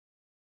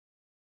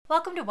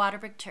Welcome to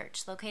Waterbrick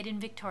Church, located in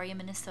Victoria,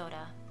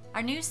 Minnesota.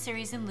 Our new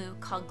series in Luke,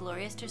 called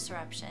Glorious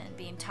Disruption,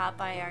 being taught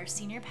by our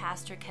senior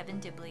pastor, Kevin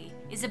Dibley,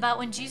 is about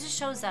when Jesus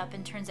shows up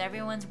and turns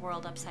everyone's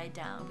world upside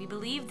down. We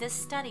believe this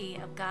study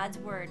of God's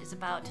Word is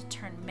about to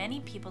turn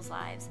many people's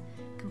lives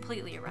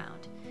completely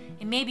around,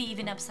 and maybe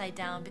even upside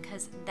down,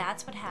 because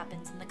that's what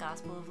happens in the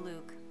Gospel of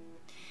Luke.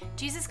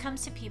 Jesus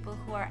comes to people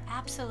who are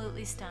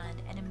absolutely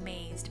stunned and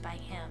amazed by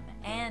him,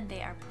 and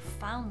they are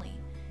profoundly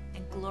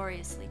and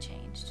gloriously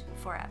changed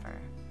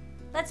forever.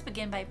 Let's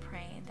begin by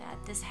praying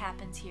that this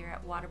happens here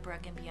at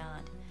Waterbrook and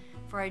beyond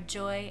for our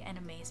joy and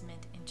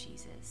amazement in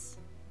Jesus.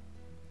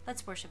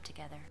 Let's worship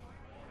together.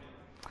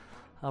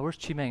 Where's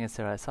Chimeng and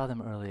Sarah? I saw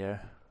them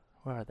earlier.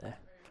 Where are they?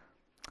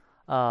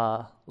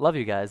 Love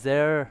you guys.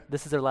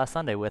 This is their last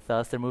Sunday with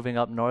us. They're moving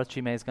up north.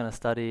 Chimeng's going to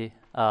study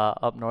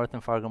up north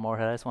in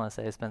Fargo-Moorhead. I just want to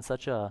say it's been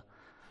such a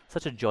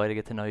joy to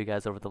get to know you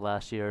guys over the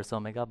last year or so.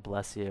 May God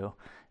bless you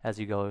as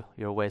you go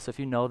your way. So if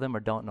you know them or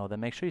don't know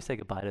them, make sure you say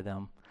goodbye to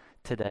them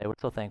today. We're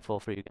so thankful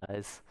for you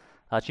guys.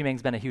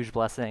 Chimeng's been a huge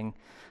blessing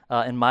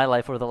in my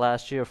life over the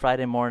last year.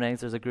 Friday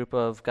mornings, there's a group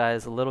of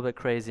guys a little bit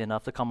crazy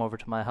enough to come over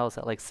to my house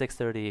at like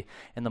 6:30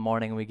 in the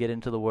morning, and we get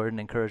into the Word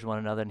and encourage one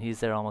another, and he's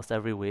there almost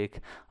every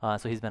week.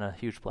 So he's been a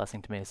huge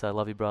blessing to me. So I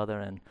love you, brother,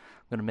 and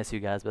I'm going to miss you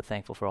guys, but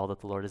thankful for all that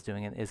the Lord is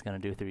doing and is going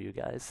to do through you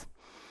guys.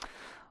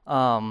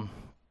 Why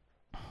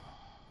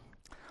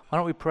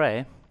don't we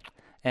pray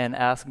and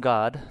ask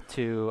God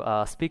to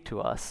speak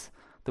to us,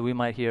 that we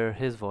might hear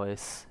his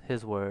voice,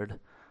 his word,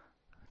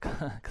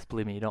 because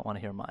believe me, you don't want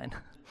to hear mine.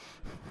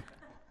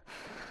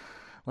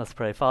 Let's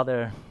pray.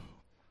 Father,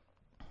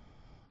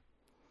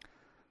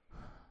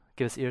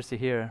 give us ears to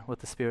hear what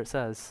the Spirit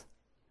says.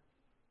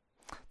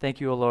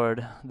 Thank you, O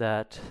Lord,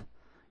 that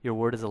your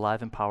word is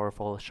alive and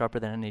powerful, sharper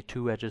than any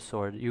two-edged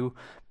sword. You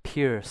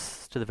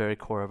pierce to the very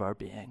core of our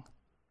being.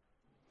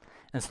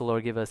 And so,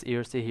 Lord, give us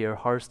ears to hear,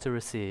 hearts to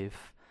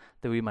receive,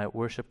 that we might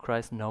worship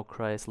Christ, know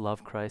Christ,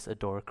 love Christ,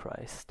 adore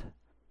Christ.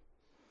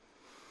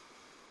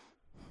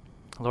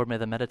 Lord, may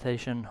the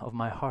meditation of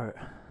my heart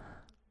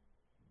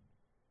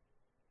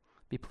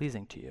be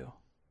pleasing to you,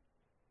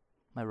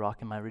 my rock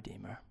and my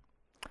redeemer.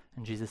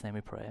 In Jesus' name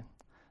we pray.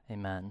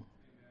 Amen.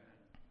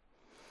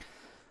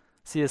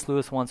 C.S.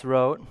 Lewis once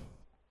wrote,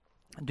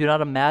 "Do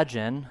not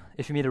imagine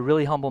if you meet a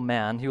really humble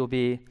man, he will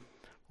be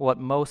what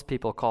most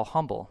people call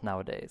humble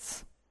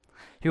nowadays.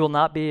 He will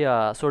not be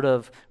a sort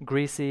of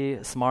greasy,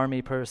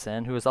 smarmy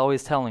person who is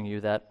always telling you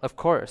that, of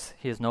course,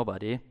 he is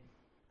nobody.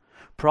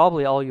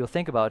 Probably all you'll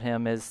think about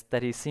him is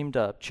that he seemed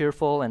a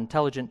cheerful,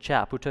 intelligent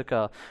chap who took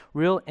a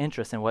real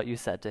interest in what you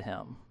said to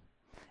him.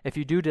 If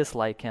you do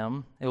dislike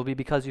him, it will be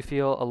because you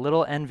feel a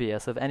little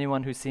envious of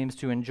anyone who seems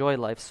to enjoy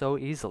life so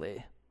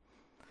easily.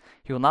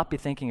 He will not be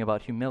thinking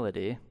about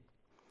humility.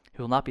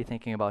 He will not be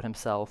thinking about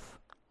himself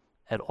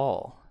at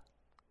all."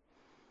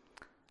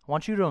 I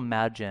want you to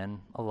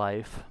imagine a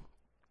life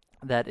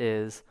that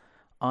is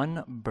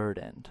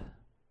unburdened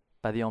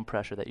by the own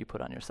pressure that you put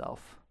on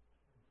yourself.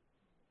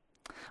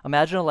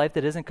 Imagine a life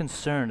that isn't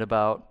concerned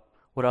about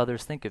what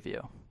others think of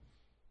you.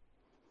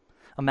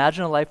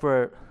 Imagine a life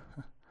where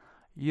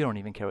you don't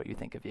even care what you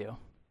think of you.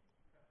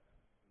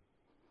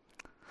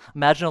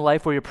 Imagine a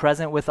life where you're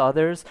present with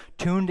others,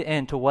 tuned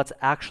in to what's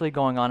actually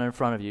going on in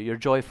front of you. You're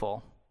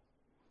joyful.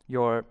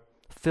 You're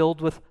filled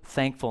with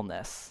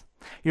thankfulness.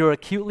 You're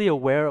acutely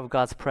aware of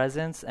God's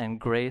presence and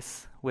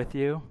grace with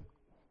you.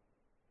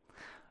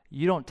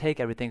 You don't take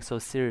everything so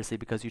seriously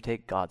because you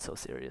take God so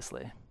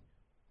seriously.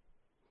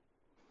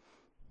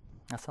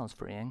 That sounds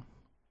freeing.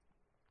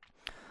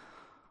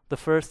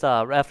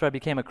 After I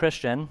became a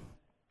Christian,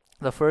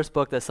 the first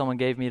book that someone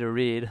gave me to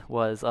read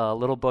was a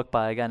little book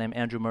by a guy named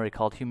Andrew Murray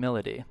called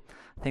Humility.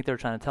 I think they were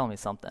trying to tell me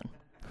something.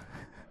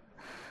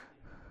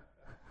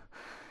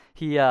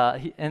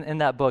 In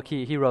that book,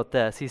 he wrote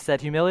this. He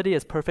said, "Humility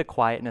is perfect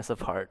quietness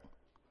of heart.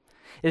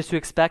 It is to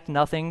expect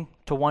nothing,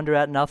 to wonder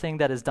at nothing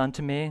that is done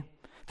to me,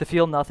 to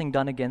feel nothing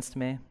done against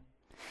me.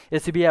 It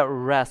is to be at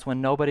rest when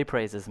nobody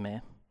praises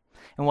me,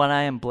 and when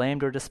I am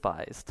blamed or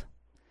despised.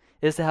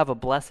 It is to have a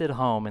blessed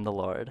home in the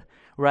Lord,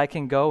 where I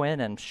can go in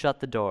and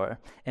shut the door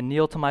and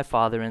kneel to my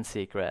Father in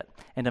secret,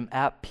 and am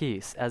at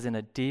peace as in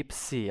a deep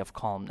sea of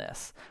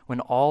calmness,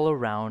 when all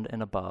around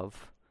and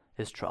above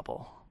is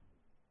trouble."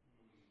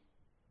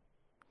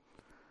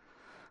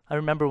 I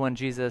remember when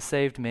Jesus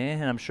saved me,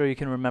 and I'm sure you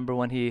can remember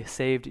when he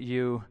saved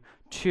you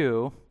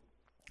too.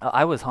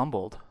 I was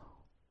humbled.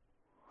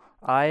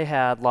 I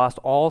had lost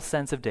all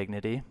sense of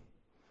dignity.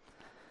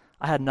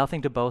 I had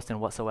nothing to boast in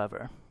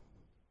whatsoever.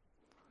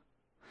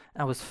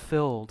 I was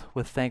filled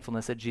with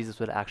thankfulness that Jesus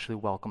would actually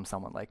welcome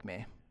someone like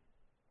me.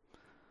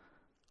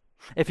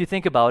 If you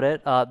think about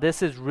it,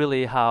 this is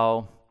really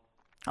how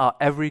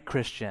every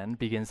Christian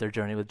begins their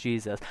journey with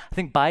Jesus. I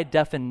think by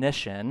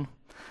definition,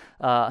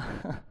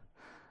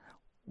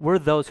 we're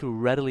those who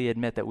readily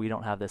admit that we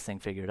don't have this thing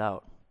figured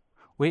out.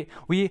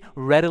 We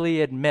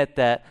readily admit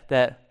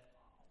that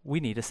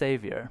we need a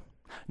Savior.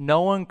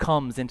 No one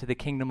comes into the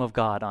kingdom of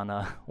God on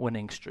a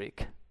winning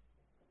streak.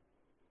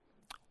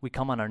 We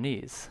come on our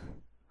knees.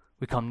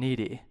 We come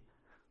needy.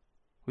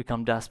 we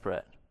come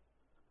desperate.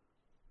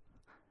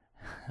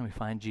 And we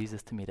find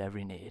Jesus to meet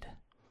every need,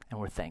 and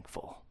we're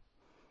thankful.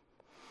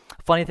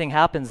 Funny thing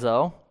happens,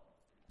 though.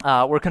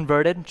 We're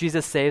converted.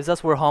 Jesus saves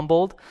us. We're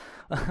humbled.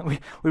 we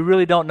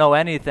really don't know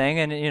anything,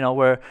 and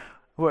we're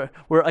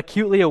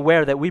acutely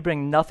aware that we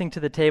bring nothing to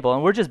the table,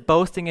 and we're just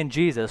boasting in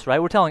Jesus,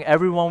 right? We're telling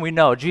everyone we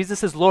know,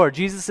 Jesus is Lord,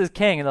 Jesus is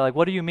King, and they're like,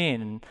 what do you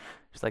mean? And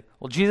it's like,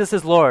 well, Jesus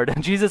is Lord,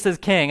 and Jesus is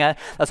King.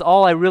 That's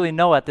all I really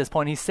know at this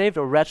point. He saved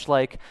a wretch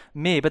like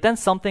me. But then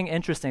something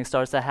interesting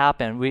starts to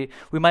happen. We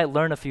might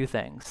learn a few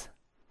things.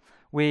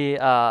 We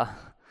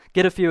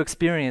get a few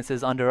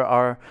experiences under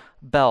our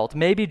belt.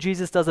 Maybe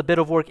Jesus does a bit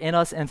of work in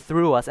us and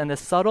through us, and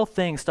this subtle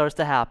thing starts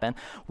to happen.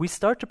 We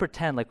start to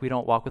pretend like we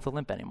don't walk with a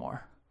limp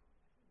anymore.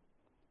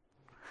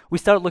 We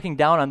start looking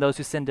down on those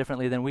who sin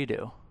differently than we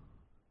do.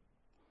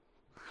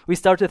 We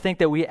start to think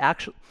that we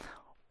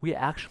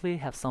actually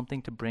have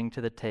something to bring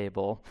to the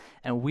table,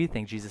 and we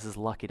think Jesus is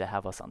lucky to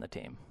have us on the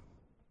team.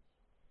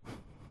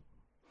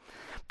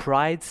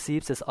 Pride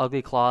seeps its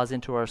ugly claws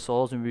into our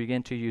souls, and we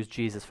begin to use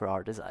Jesus for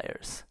our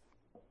desires.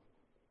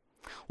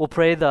 We'll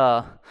pray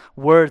the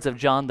words of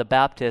John the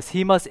Baptist,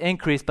 "He must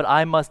increase, but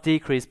I must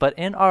decrease." But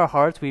in our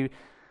hearts, we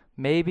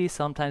maybe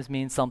sometimes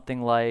mean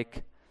something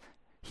like,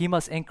 "He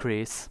must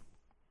increase,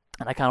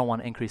 and I kind of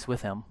want to increase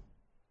with him.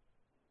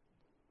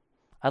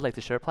 I'd like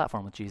to share a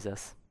platform with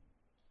Jesus.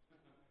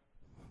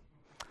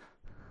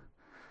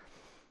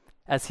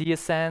 As he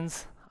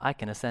ascends, I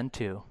can ascend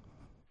too.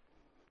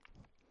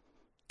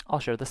 I'll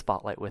share the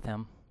spotlight with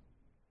him."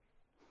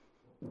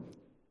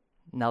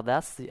 Now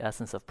that's the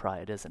essence of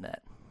pride, isn't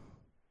it?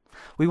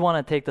 We want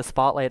to take the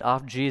spotlight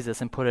off Jesus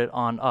and put it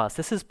on us.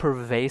 This is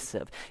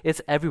pervasive. It's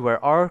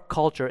everywhere. Our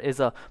culture is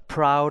a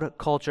proud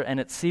culture, and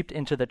it's seeped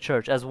into the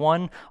church. As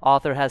one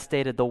author has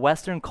stated, the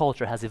Western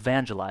culture has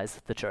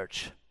evangelized the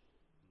church.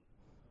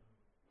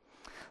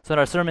 So in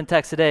our sermon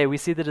text today, we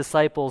see the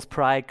disciples'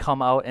 pride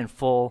come out in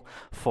full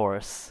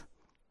force.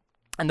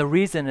 And the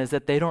reason is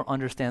that they don't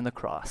understand the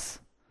cross,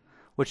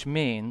 which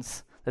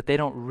means that they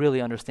don't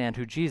really understand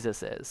who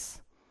Jesus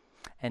is.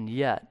 And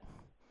yet,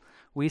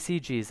 we see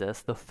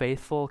Jesus, the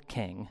faithful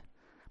King,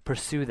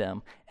 pursue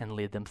them and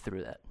lead them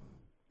through it.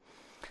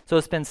 So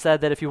it's been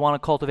said that if you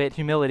want to cultivate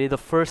humility, the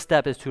first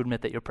step is to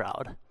admit that you're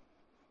proud.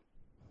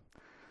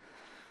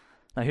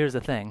 Now here's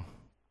the thing.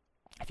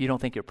 If you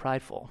don't think you're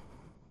prideful,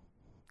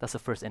 that's the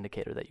first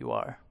indicator that you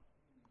are.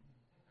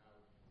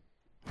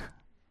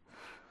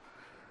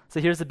 So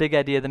here's the big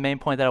idea, the main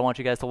point that I want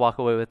you guys to walk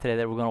away with today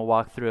that we're going to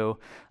walk through.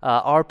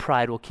 Our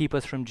pride will keep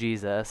us from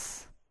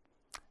Jesus,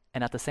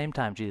 and at the same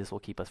time, Jesus will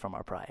keep us from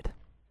our pride.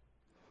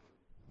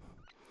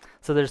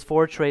 So there's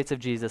 4 traits of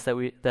Jesus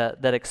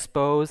that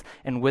expose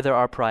and wither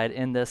our pride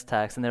in this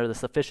text, and they're the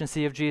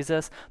sufficiency of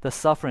Jesus, the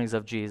sufferings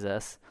of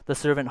Jesus, the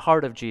servant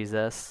heart of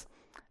Jesus,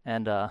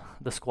 and the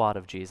squad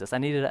of Jesus. I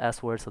needed an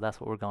S word, so that's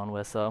what we're going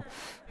with. So,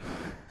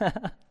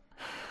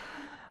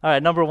 all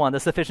right, number 1, the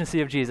sufficiency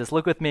of Jesus.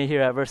 Look with me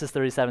here at verses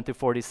 37 through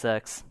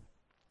 46.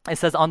 It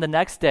says, "On the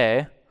next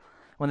day,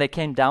 when they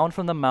came down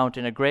from the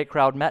mountain, a great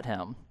crowd met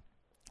him.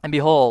 And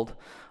behold,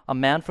 a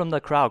man from the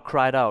crowd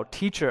cried out,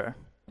 'Teacher,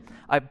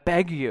 I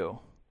beg you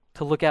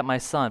to look at my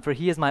son, for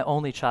he is my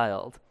only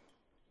child.'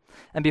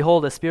 And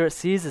behold, a spirit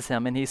seizes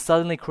him, and he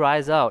suddenly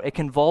cries out. It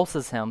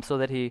convulses him so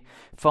that he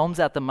foams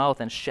at the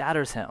mouth and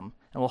shatters him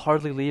and will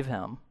hardly leave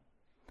him.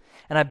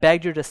 And I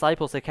begged your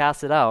disciples to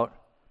cast it out,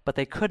 but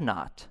they could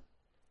not."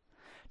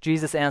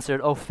 Jesus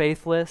answered, "O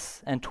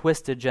faithless and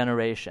twisted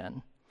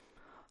generation,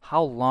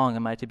 how long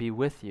am I to be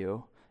with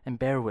you and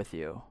bear with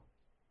you?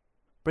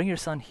 Bring your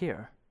son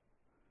here."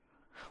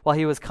 While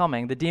he was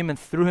coming, the demon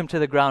threw him to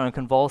the ground and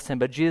convulsed him,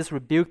 but Jesus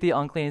rebuked the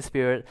unclean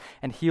spirit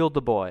and healed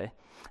the boy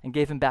and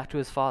gave him back to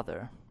his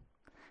father.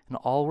 And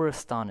all were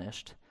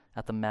astonished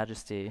at the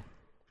majesty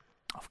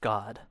of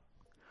God.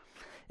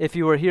 If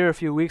you were here a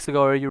few weeks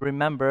ago, or you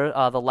remember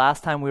the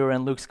last time we were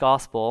in Luke's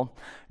gospel,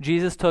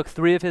 Jesus took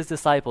 3 of his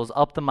disciples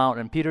up the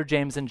mountain, Peter,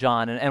 James, and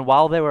John, and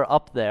while they were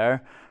up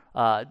there,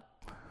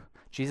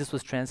 Jesus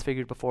was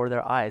transfigured before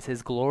their eyes.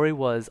 His glory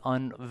was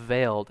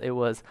unveiled. It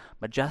was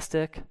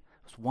majestic, it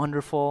was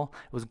wonderful,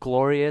 it was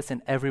glorious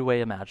in every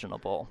way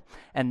imaginable.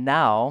 And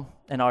now,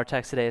 in our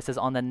text today, it says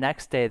on the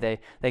next day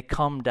they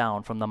come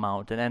down from the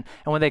mountain. And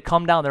when they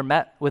come down, they're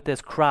met with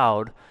this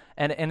crowd,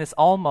 and it's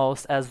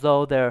almost as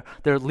though they're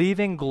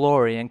leaving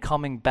glory and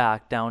coming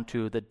back down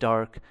to the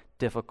dark,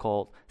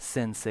 difficult,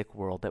 sin-sick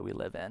world that we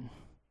live in.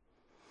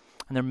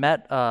 And they're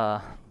met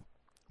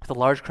with a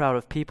large crowd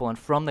of people, and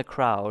from the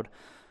crowd,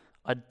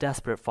 a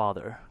desperate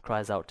father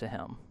cries out to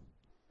him.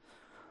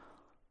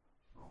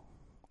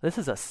 This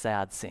is a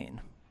sad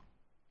scene.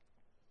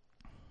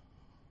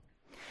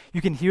 You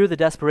can hear the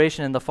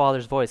desperation in the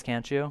father's voice,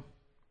 can't you?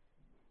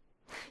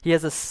 He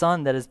has a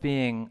son that is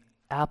being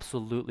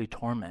absolutely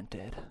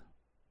tormented.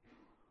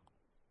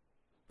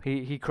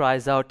 He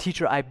cries out,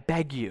 "Teacher, I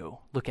beg you,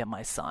 look at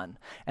my son."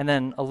 And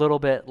then a little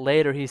bit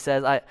later he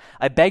says,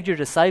 I begged your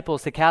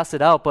disciples to cast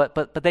it out,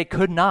 but they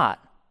could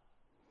not.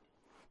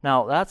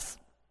 Now that's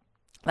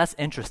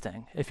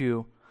interesting if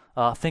you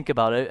think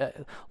about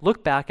it.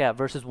 Look back at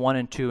verses 1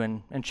 and 2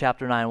 in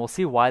chapter 9. We'll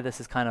see why this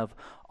is kind of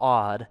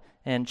odd.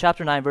 In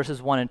chapter 9,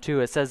 verses 1 and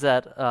 2, it says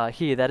that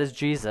he, that is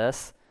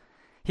Jesus,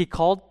 he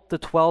called the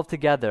 12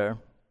 together,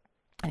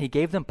 and he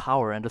gave them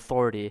power and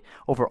authority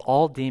over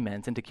all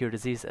demons and to cure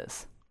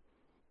diseases.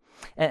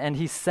 And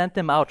he sent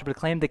them out to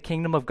proclaim the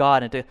kingdom of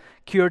God and to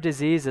cure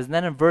diseases. And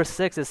then in verse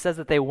 6, it says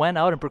that they went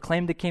out and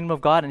proclaimed the kingdom of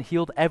God and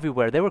healed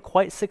everywhere. They were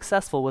quite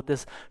successful with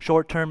this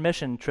short-term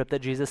mission trip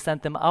that Jesus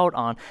sent them out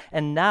on.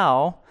 And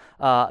now,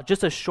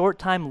 just a short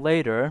time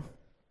later,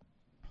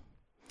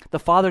 the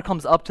Father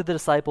comes up to the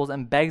disciples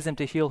and begs them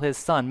to heal his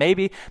son.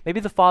 Maybe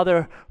the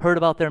Father heard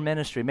about their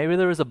ministry. Maybe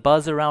there was a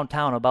buzz around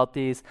town about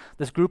this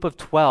group of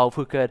 12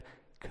 who could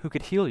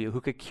heal you, who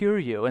could cure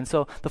you. And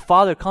so the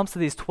Father comes to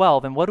these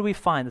 12, and what do we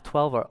find? The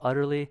 12 are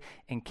utterly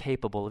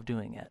incapable of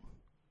doing it.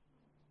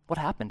 What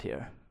happened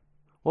here?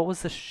 What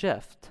was the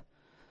shift?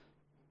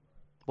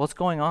 What's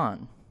going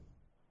on?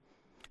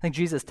 I think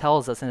Jesus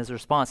tells us in his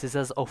response, he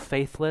says, "O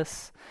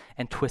faithless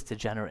and twisted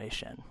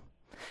generation."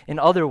 In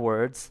other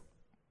words,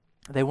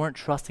 they weren't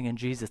trusting in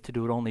Jesus to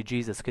do what only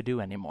Jesus could do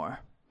anymore.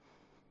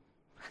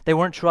 They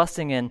weren't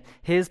trusting in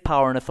his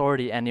power and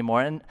authority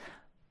anymore. And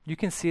you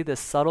can see this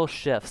subtle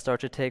shift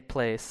start to take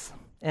place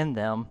in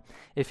them.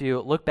 If you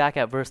look back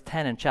at verse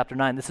 10 in chapter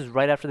 9, this is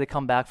right after they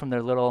come back from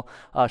their little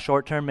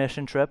short-term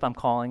mission trip, I'm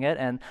calling it,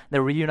 and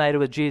they're reunited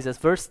with Jesus.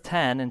 Verse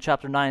 10 in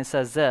chapter 9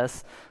 says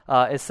this.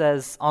 It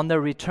says, "On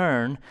their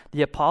return,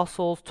 the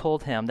apostles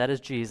told him," that is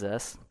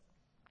Jesus,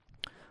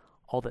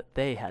 "all that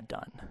they had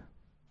done."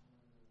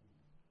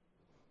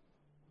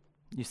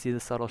 You see the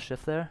subtle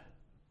shift there?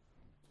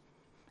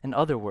 In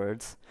other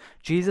words,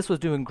 Jesus was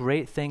doing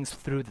great things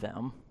through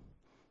them,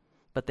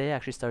 but they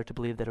actually started to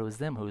believe that it was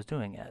them who was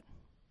doing it.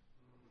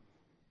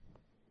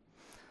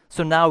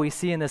 So now we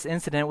see in this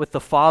incident with the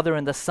Father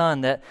and the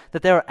Son that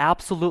they are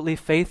absolutely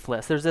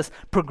faithless. There's this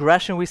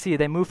progression we see.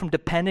 They move from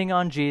depending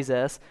on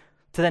Jesus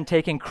to then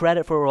taking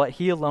credit for what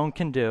he alone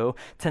can do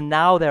to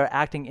now they're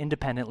acting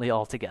independently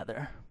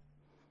altogether.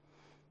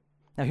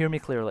 Now hear me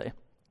clearly.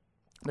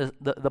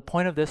 The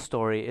point of this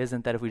story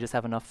isn't that if we just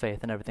have enough faith,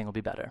 then everything will be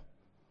better.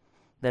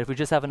 That if we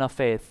just have enough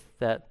faith,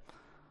 that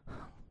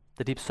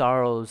the deep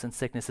sorrows and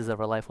sicknesses of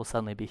our life will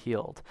suddenly be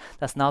healed.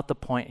 That's not the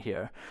point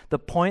here. The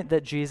point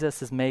that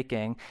Jesus is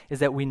making is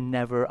that we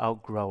never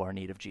outgrow our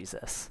need of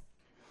Jesus.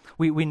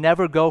 We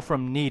never go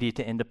from needy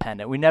to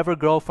independent. We never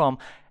go from,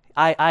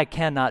 I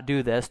cannot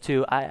do this,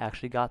 to, I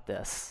actually got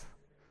this.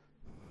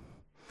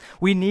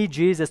 We need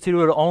Jesus to do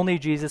what only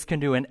Jesus can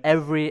do in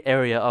every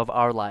area of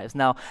our lives.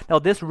 Now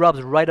this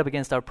rubs right up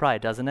against our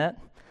pride, doesn't it?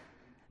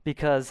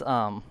 Because,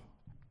 don't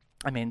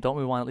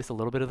we want at least a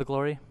little bit of the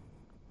glory?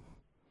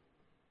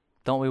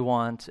 Don't we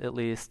want at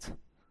least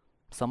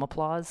some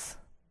applause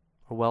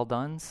or well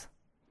dones?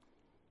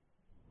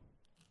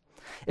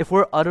 If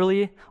we're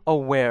utterly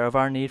aware of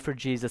our need for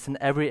Jesus in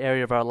every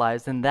area of our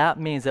lives, then that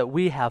means that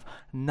we have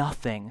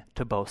nothing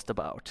to boast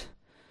about.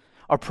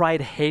 Our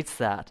pride hates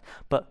that.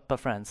 But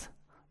friends,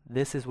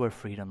 this is where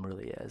freedom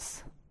really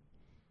is.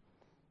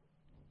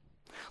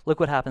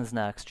 Look what happens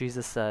next.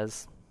 Jesus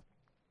says,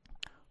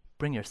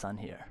 "Bring your son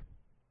here."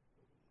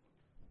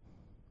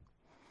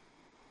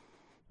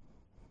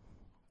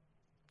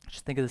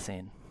 Just think of the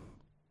scene.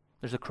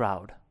 There's a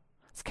crowd.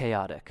 It's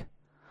chaotic.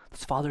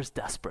 This father's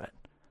desperate,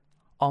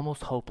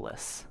 almost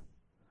hopeless.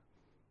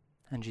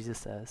 And Jesus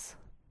says,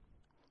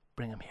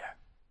 "Bring him here."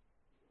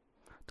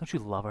 Don't you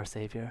love our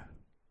Savior?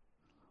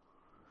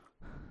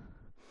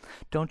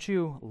 Don't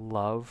you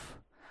love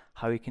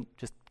how he can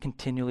just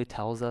continually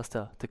tells us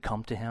to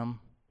come to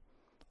him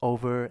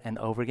over and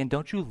over again?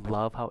 Don't you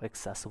love how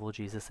accessible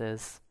Jesus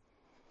is?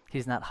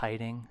 He's not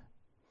hiding.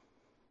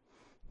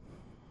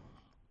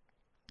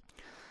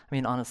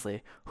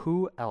 Honestly,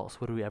 who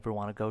else would we ever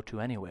want to go to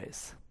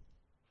anyways?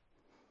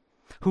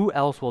 Who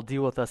else will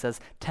deal with us as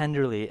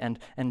tenderly and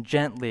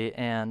gently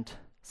and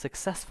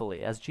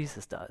successfully as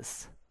Jesus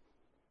does?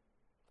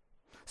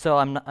 So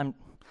I'm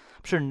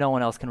sure no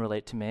one else can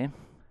relate to me.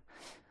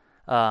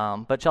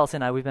 But Chelsea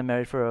and I, we've been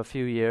married for a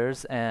few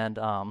years, and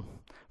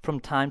from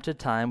time to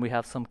time we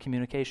have some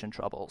communication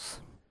troubles.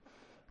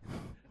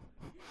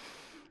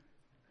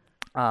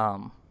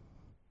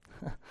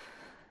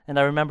 And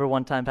I remember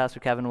one time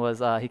Pastor Kevin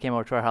he came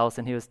over to our house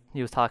and he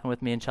was talking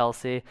with me and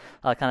Chelsea,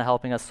 kind of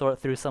helping us sort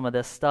through some of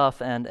this stuff.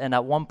 And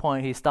at one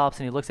point he stops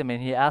and he looks at me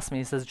and he asks me,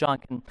 he says, "John,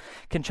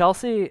 can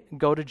Chelsea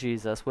go to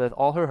Jesus with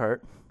all her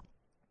hurt,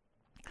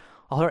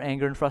 all her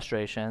anger and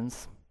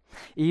frustrations,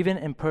 even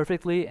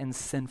imperfectly and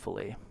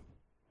sinfully,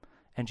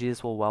 and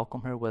Jesus will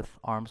welcome her with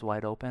arms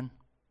wide open?"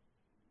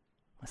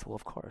 I said, "Well,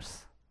 of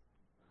course."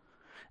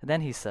 And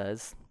then he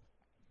says,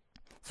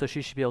 "So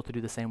she should be able to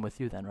do the same with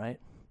you then, right?"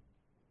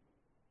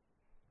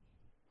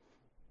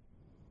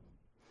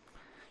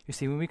 You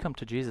see, when we come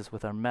to Jesus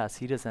with our mess,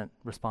 he doesn't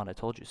respond, "I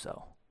told you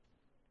so.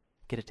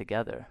 Get it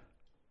together."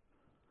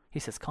 He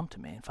says, "Come to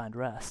me and find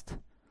rest."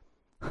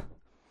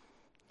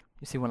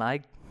 You see, when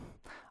I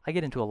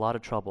get into a lot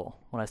of trouble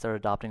when I start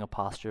adopting a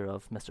posture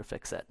of Mr.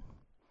 Fix-It.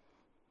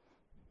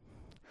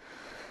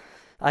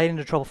 I get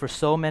into trouble for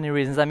so many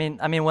reasons. I mean,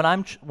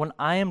 when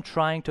I am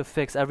trying to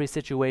fix every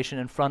situation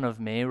in front of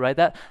me, right?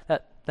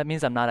 That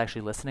means I'm not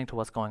actually listening to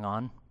what's going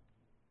on.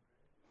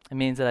 It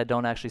means that I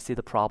don't actually see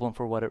the problem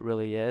for what it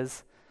really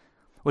is,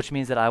 which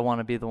means that I want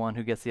to be the one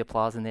who gets the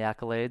applause and the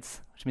accolades,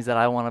 which means that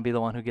I want to be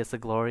the one who gets the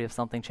glory if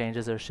something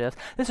changes or shifts.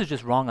 This is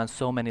just wrong on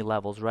so many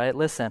levels, right?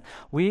 Listen,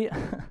 we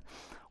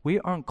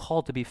aren't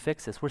called to be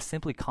fixers. We're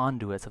simply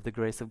conduits of the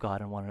grace of God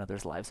in one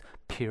another's lives,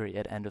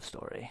 period, end of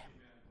story.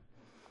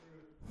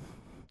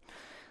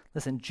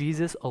 Listen,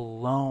 Jesus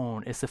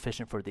alone is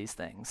sufficient for these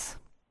things.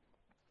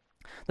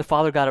 The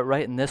Father got it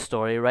right in this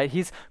story, right?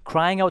 He's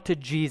crying out to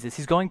Jesus.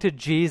 He's going to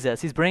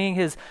Jesus. He's bringing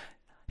his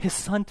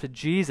Son to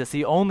Jesus,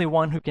 the only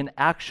one who can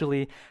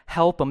actually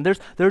help him.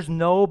 There's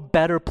no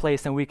better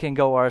place than we can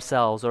go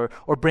ourselves or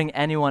bring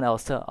anyone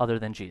else to other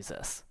than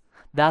Jesus.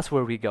 That's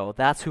where we go.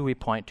 That's who we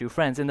point to.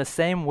 Friends, in the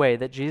same way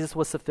that Jesus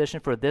was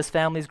sufficient for this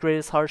family's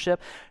greatest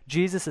hardship,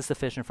 Jesus is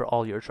sufficient for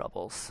all your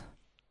troubles.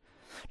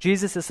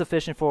 Jesus is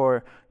sufficient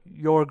for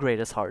your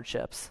greatest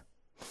hardships,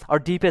 our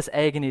deepest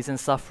agonies and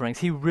sufferings.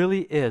 He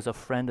really is a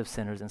friend of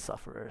sinners and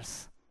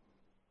sufferers.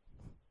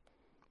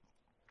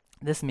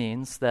 This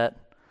means that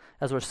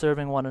as we're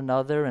serving one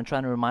another and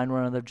trying to remind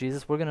one another of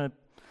Jesus, we're going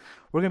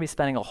to be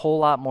spending a whole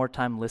lot more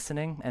time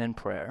listening and in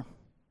prayer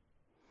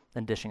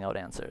than dishing out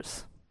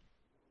answers.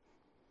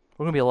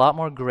 We're going to be a lot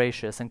more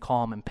gracious and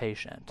calm and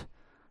patient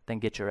than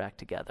get your act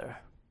together.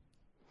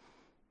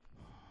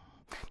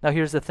 Now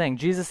here's the thing.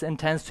 Jesus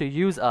intends to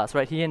use us,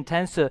 right? He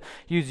intends to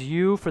use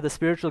you for the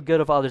spiritual good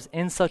of others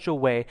in such a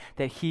way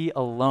that he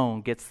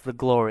alone gets the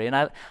glory. And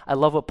I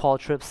love what Paul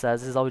Tripp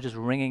says. This is always just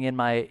ringing in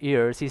my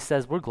ears. He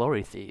says, we're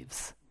glory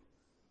thieves.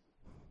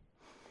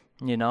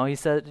 You know, he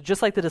said,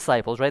 just like the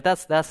disciples, right?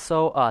 That's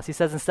so us. He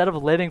says, instead of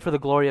living for the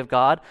glory of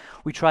God,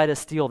 we try to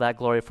steal that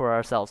glory for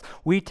ourselves.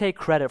 We take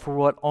credit for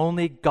what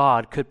only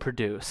God could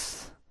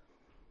produce.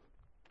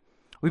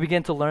 We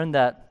begin to learn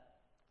that,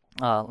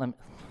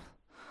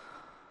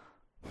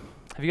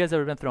 have you guys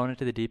ever been thrown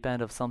into the deep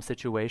end of some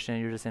situation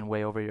and you're just in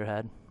way over your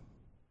head?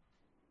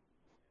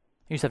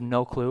 You just have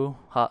no clue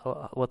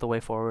what the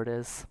way forward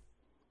is.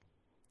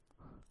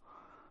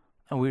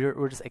 And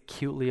we're just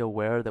acutely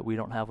aware that we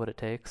don't have what it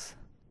takes.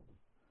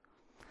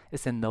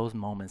 It's in those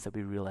moments that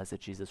we realize that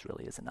Jesus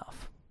really is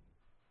enough.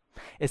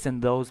 It's in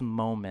those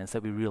moments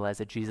that we realize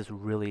that Jesus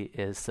really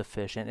is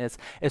sufficient.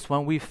 It's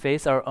when we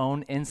face our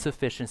own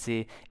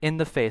insufficiency in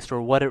the face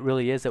for what it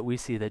really is that we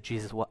see that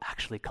Jesus will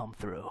actually come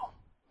through.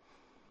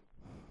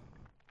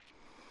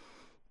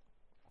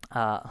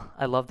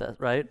 I love that,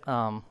 right?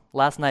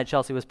 Last night,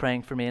 Chelsea was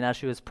praying for me, and as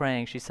she was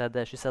praying, she said,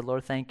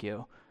 Lord, thank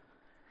you,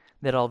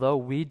 that although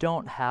we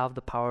don't have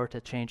the power to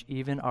change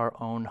even our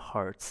own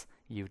hearts,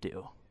 you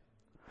do.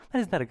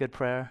 Isn't that a good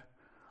prayer?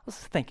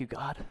 Thank you,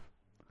 God.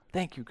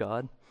 Thank you,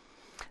 God.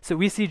 So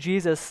we see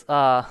Jesus,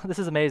 this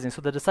is amazing.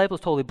 So the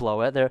disciples totally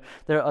blow it. They're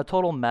a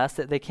total mess.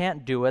 They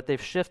can't do it.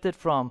 They've shifted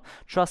from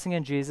trusting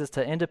in Jesus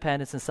to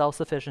independence and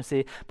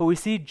self-sufficiency. But we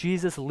see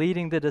Jesus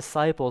leading the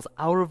disciples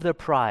out of their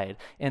pride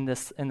in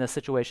this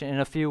situation in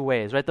a few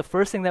ways, right? The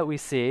first thing that we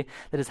see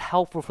that is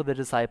helpful for the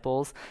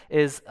disciples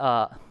is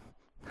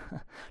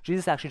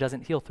Jesus actually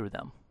doesn't heal through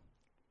them.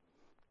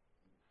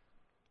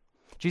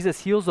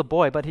 Jesus heals the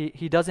boy, but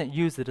he doesn't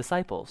use the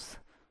disciples.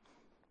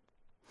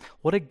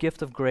 What a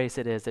gift of grace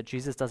it is that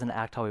Jesus doesn't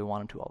act how we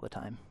want him to all the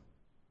time.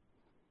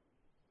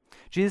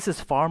 Jesus is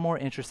far more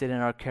interested in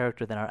our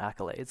character than our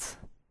accolades.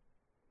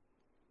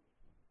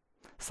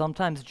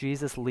 Sometimes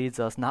Jesus leads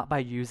us not by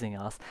using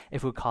us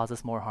if it would cause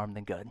us more harm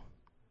than good.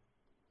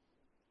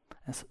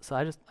 And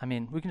so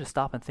we can just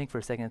stop and think for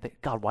a second and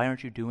think, God, why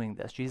aren't you doing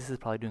this? Jesus is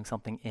probably doing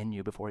something in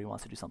you before he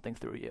wants to do something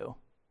through you.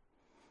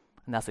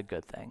 And that's a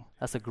good thing.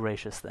 That's a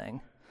gracious thing.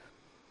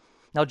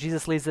 Now,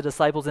 Jesus leads the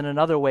disciples in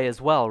another way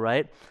as well,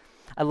 right?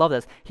 I love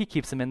this. He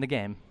keeps them in the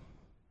game.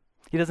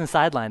 He doesn't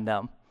sideline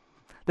them.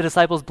 The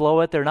disciples blow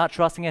it. They're not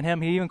trusting in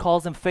him. He even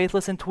calls them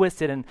faithless and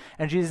twisted. And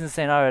Jesus is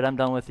saying, all right, I'm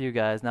done with you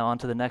guys. Now on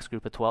to the next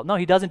group of 12. No,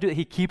 he doesn't do it.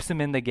 He keeps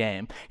them in the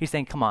game. He's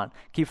saying, come on,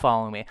 keep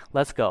following me.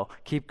 Let's go.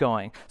 Keep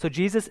going. So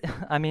Jesus,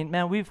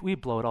 we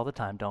blow it all the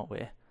time, don't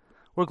we?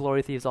 We're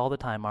glory thieves all the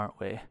time, aren't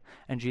we?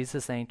 And Jesus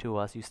is saying to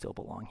us, you still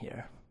belong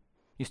here.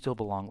 You still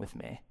belong with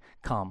me.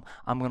 Come,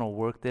 I'm going to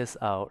work this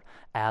out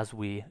as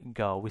we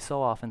go. We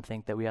so often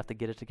think that we have to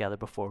get it together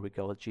before we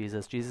go with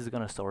Jesus. Jesus is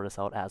going to sort us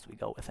out as we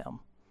go with him.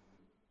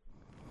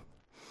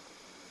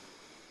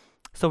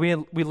 So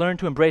we learn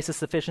to embrace the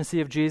sufficiency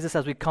of Jesus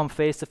as we come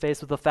face to face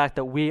with the fact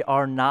that we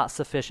are not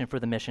sufficient for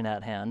the mission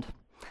at hand.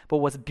 But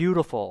what's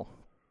beautiful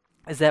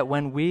is that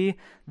when when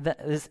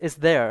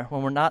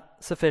we're not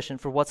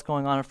sufficient for what's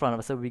going on in front of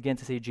us, that we begin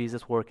to see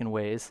Jesus work in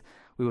ways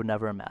we would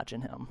never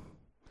imagine him.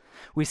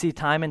 We see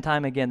time and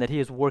time again that he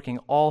is working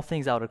all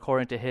things out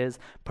according to his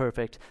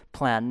perfect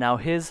plan. Now,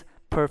 his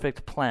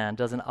perfect plan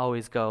doesn't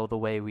always go the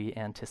way we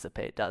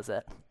anticipate, does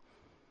it?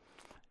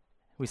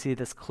 We see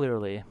this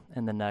clearly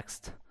in the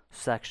next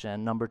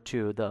section, number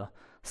 2, the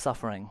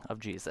suffering of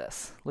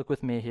Jesus. Look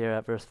with me here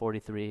at verse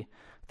 43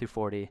 through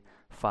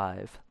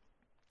 45.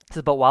 It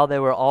says, but while they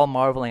were all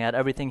marveling at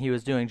everything he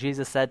was doing,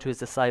 Jesus said to his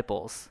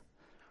disciples,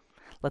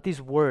 let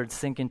these words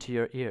sink into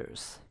your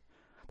ears.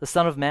 The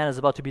Son of Man is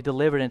about to be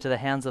delivered into the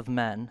hands of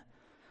men.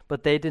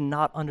 But they did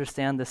not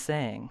understand the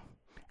saying,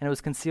 and it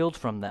was concealed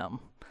from them,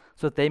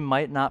 so that they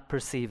might not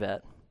perceive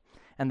it.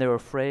 And they were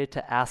afraid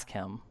to ask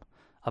him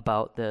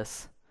about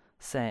this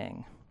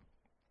saying.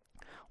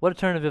 What a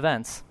turn of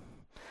events.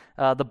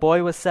 The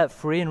boy was set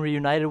free and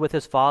reunited with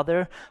his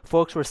father.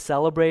 Folks were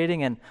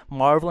celebrating and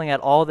marveling at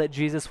all that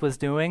Jesus was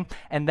doing.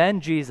 And then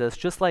Jesus,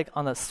 just like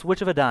on the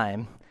switch of a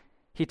dime,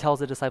 he tells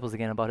the disciples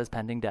again about his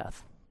pending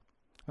death.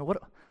 What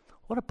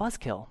a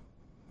buzzkill.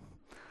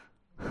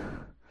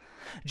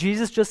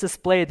 Jesus just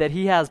displayed that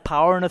he has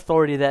power and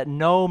authority that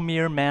no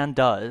mere man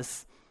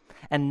does.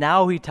 And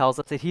now he tells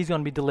us that he's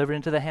going to be delivered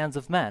into the hands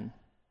of men.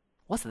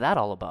 What's that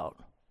all about?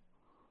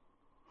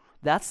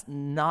 That's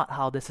not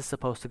how this is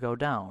supposed to go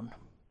down.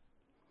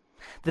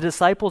 The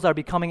disciples are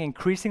becoming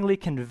increasingly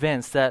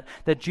convinced that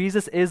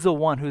Jesus is the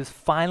one who's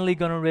finally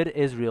going to rid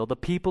Israel, the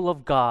people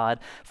of God,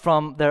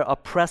 from their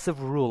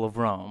oppressive rule of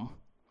Rome.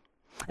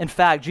 In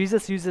fact,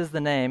 Jesus uses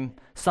the name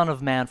Son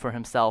of Man for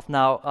himself.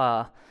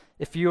 Now,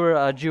 if you were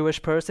a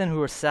Jewish person who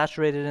were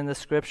saturated in the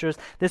scriptures,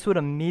 this would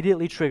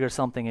immediately trigger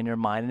something in your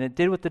mind, and it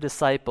did with the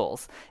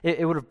disciples.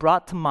 It would have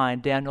brought to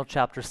mind Daniel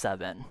chapter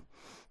 7.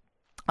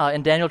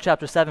 In Daniel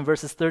chapter 7,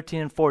 verses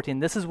 13 and 14,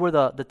 this is where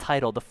the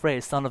title, the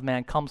phrase, Son of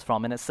Man, comes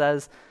from. And it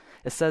says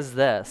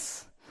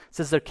this. It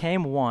says, there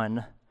came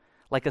one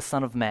like a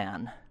son of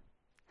man.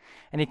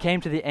 And he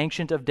came to the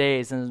Ancient of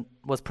Days and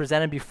was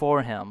presented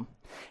before him.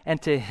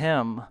 And to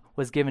him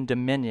was given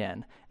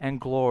dominion and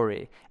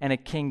glory and a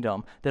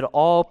kingdom that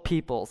all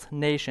peoples,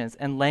 nations,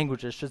 and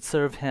languages should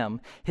serve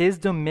him. His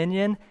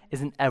dominion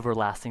is an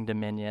everlasting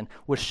dominion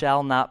which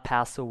shall not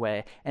pass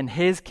away, and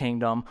his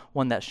kingdom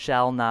one that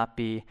shall not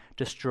be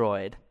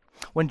destroyed.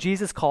 When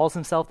Jesus calls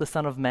himself the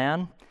Son of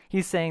Man,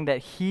 he's saying that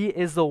he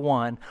is the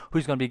one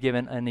who's going to be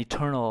given an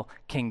eternal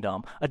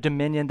kingdom, a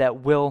dominion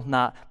that will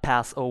not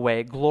pass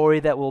away, glory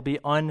that will be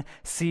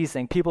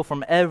unceasing. People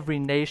from every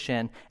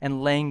nation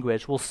and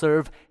language will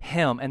serve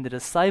him, and the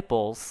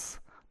disciples,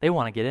 they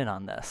want to get in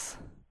on this.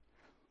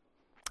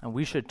 And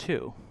we should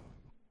too.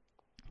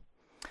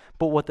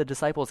 But what the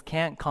disciples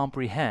can't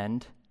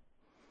comprehend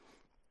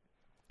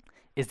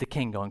is the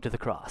king going to the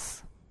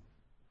cross.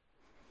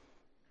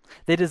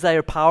 They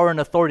desire power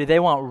and authority. They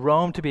want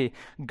Rome to be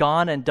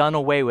gone and done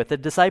away with. The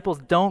disciples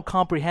don't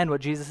comprehend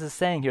what Jesus is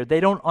saying here. They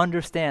don't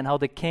understand how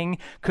the king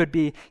could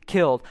be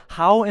killed.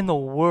 How in the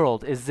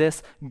world is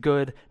this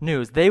good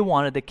news? They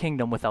wanted the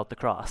kingdom without the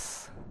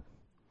cross.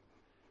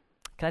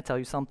 Can I tell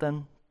you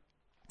something?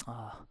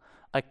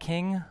 A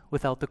king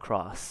without the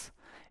cross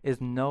is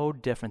no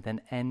different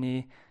than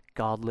any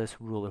godless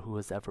ruler who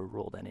has ever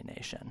ruled any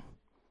nation.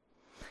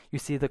 You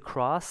see, the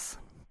cross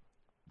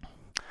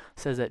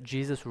says that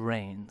Jesus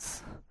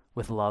reigns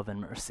with love and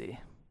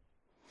mercy.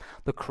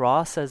 The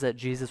cross says that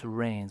Jesus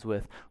reigns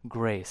with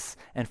grace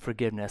and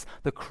forgiveness.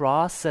 The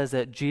cross says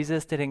that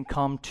Jesus didn't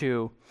come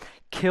to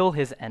kill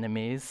his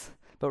enemies,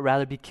 but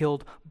rather be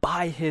killed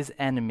by his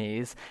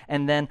enemies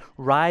and then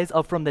rise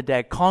up from the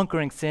dead,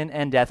 conquering sin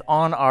and death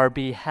on our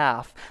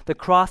behalf. The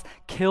cross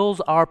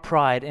kills our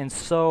pride in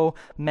so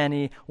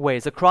many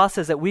ways. The cross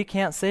says that we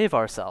can't save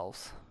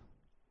ourselves.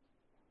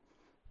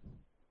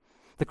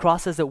 The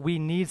cross says that we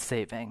need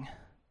saving,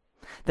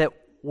 that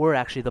we're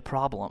actually the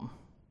problem.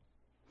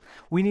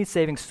 We need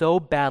saving so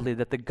badly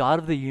that the God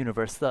of the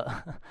universe,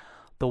 the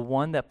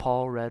one that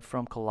Paul read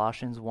from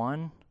Colossians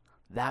 1,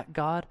 that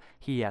God,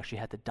 he actually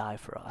had to die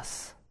for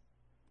us.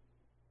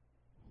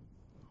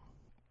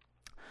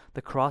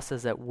 The cross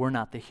says that we're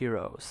not the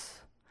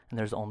heroes, and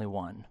there's only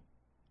one.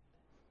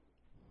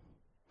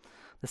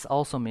 This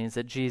also means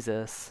that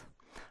Jesus,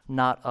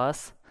 not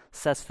us,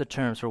 sets the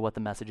terms for what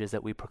the message is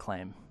that we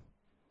proclaim.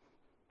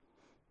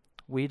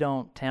 We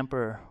don't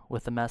tamper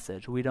with the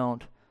message. We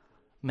don't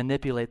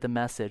manipulate the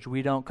message.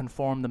 We don't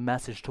conform the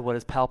message to what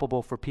is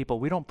palpable for people.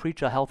 We don't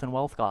preach a health and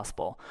wealth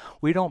gospel.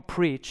 We don't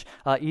preach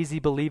easy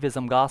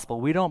believism gospel.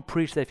 We don't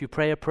preach that if you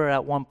pray a prayer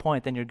at one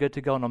point, then you're good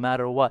to go no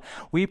matter what.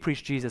 We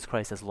preach Jesus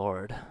Christ as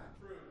Lord.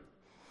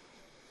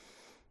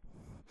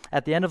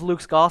 At the end of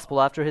Luke's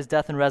gospel, after his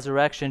death and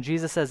resurrection,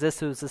 Jesus says this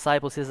to his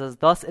disciples. He says,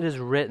 "Thus it is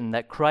written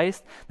that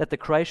the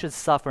Christ should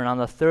suffer and on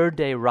the third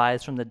day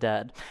rise from the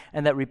dead,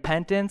 and that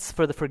repentance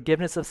for the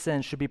forgiveness of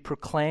sins should be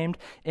proclaimed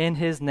in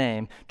his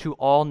name to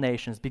all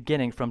nations,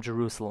 beginning from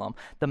Jerusalem."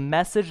 The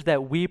message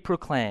that we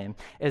proclaim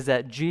is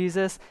that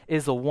Jesus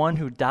is the one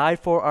who died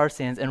for our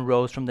sins and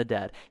rose from the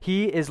dead.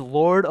 He is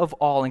Lord of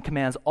all and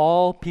commands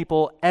all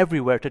people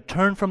everywhere to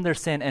turn from their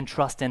sin and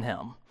trust in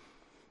him.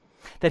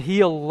 That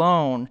he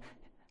alone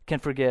can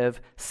forgive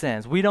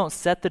sins. We don't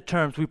set the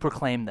terms, we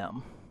proclaim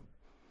them.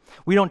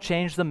 We don't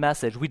change the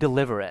message, we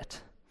deliver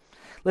it.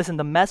 Listen,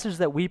 the message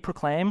that we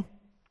proclaim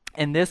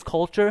in this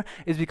culture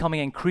is becoming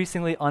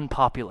increasingly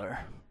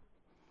unpopular.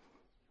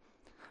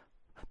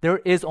 There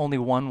is only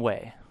one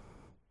way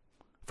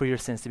for your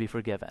sins to be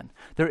forgiven.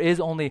 There is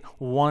only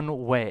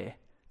one way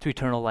to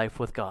eternal life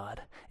with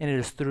God. And it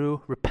is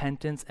through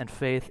repentance and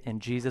faith in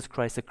Jesus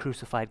Christ, the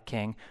crucified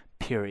King,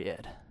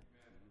 period.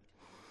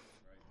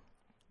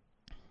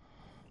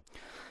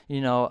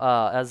 You know,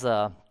 as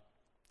a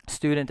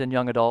student and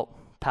young adult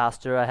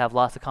pastor, I have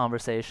lots of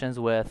conversations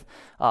with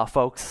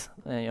folks,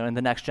 in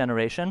the next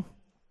generation.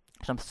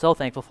 I'm so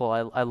thankful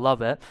for. I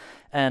love it.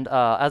 And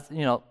as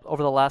you know,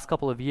 over the last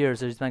couple of years,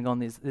 there's been going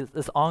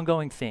this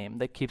ongoing theme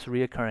that keeps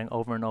reoccurring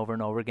over and over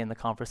and over again in the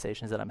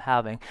conversations that I'm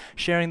having,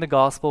 sharing the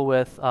gospel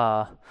with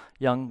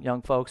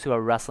young folks who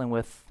are wrestling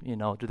with,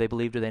 do they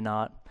believe, do they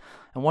not?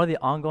 And one of the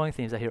ongoing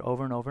themes I hear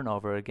over and over and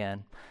over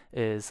again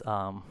is,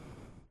 I'll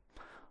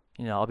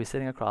be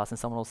sitting across and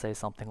someone will say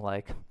something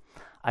like,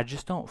 I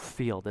just don't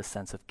feel this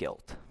sense of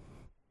guilt.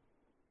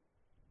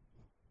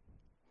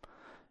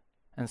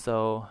 And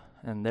so,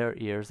 in their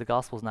ears, the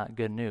gospel is not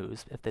good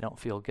news if they don't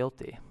feel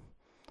guilty.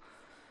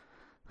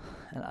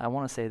 And I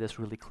want to say this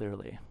really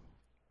clearly.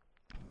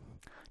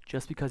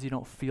 Just because you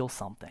don't feel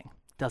something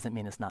doesn't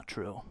mean it's not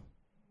true.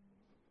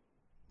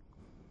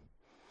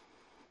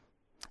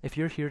 If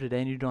you're here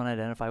today and you don't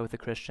identify with a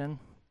Christian,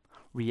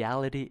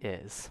 reality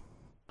is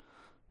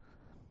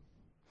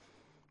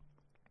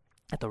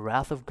that the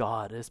wrath of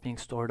God is being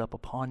stored up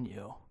upon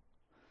you.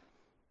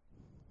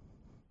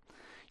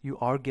 You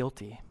are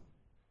guilty.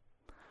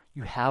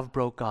 You have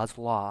broke God's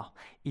law,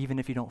 even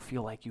if you don't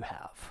feel like you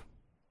have.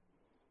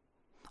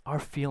 Our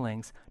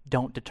feelings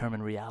don't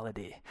determine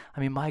reality. I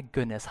mean, my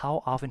goodness,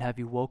 how often have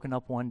you woken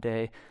up one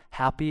day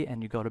happy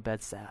and you go to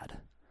bed sad?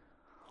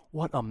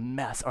 What a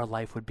mess our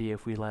life would be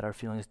if we let our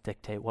feelings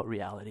dictate what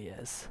reality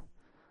is.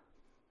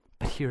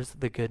 But here's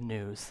the good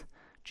news.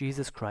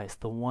 Jesus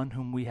Christ, the one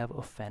whom we have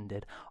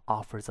offended,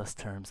 offers us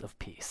terms of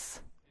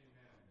peace.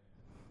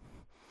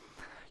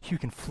 Amen. You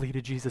can flee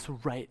to Jesus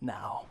right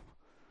now.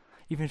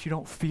 Even if you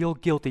don't feel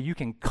guilty, you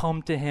can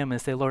come to him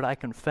and say, Lord, I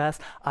confess,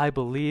 I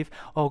believe.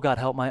 Oh, God,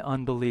 help my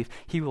unbelief.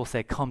 He will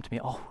say, come to me,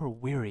 all who are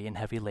weary and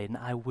heavy laden.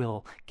 I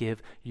will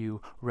give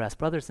you rest.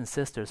 Brothers and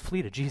sisters,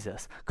 flee to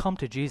Jesus. Come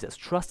to Jesus.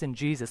 Trust in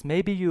Jesus.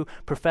 Maybe you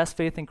profess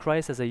faith in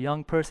Christ as a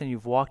young person.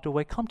 You've walked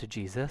away. Come to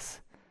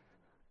Jesus.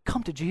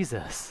 Come to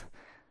Jesus.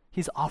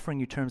 He's offering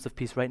you terms of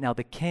peace right now.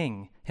 The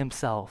King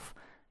himself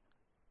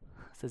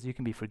says you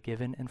can be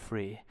forgiven and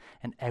free,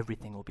 and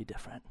everything will be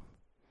different.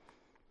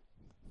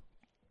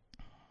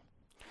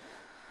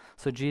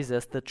 So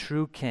Jesus, the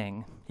true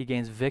King, he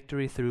gains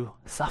victory through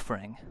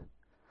suffering,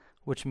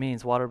 which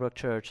means, Waterbrook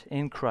Church,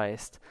 in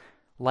Christ,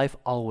 life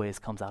always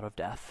comes out of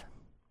death.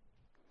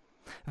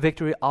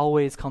 Victory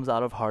always comes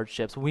out of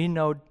hardships. We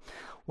know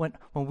when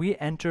we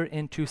enter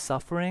into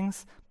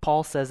sufferings,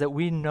 Paul says that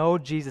we know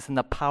Jesus and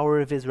the power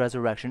of his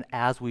resurrection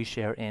as we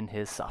share in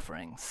his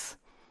sufferings.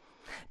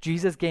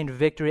 Jesus gained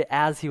victory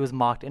as he was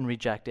mocked and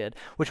rejected,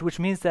 which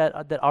means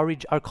that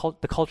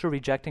the culture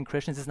rejecting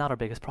Christians is not our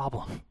biggest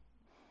problem.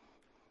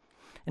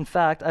 In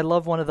fact, I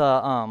love one of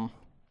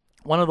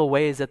the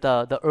ways that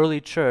the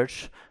early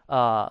church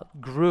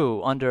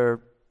grew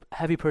under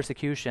heavy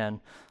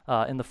persecution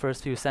in the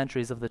first few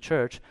centuries of the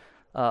church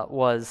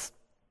was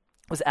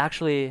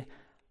actually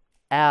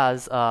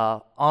as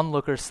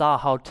onlookers saw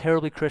how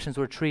terribly Christians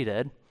were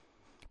treated,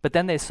 but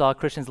then they saw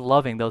Christians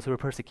loving those who were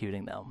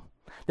persecuting them.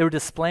 They were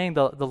displaying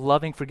the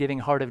loving, forgiving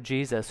heart of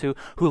Jesus who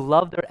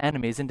loved their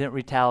enemies and didn't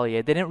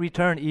retaliate. They didn't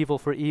return evil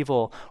for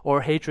evil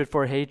or hatred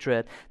for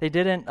hatred. They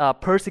didn't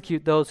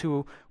persecute those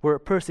who were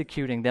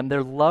persecuting them.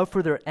 Their love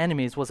for their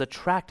enemies was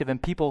attractive,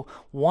 and people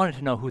wanted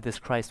to know who this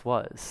Christ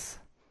was.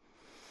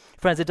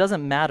 Friends, it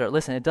doesn't matter.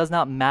 Listen, it does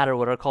not matter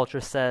what our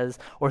culture says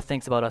or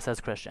thinks about us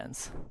as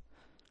Christians.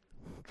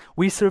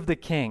 We serve the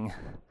King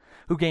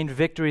who gained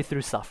victory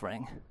through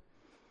suffering,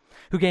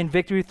 who gained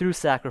victory through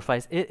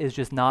sacrifice. It is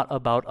just not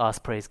about us,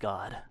 praise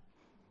God.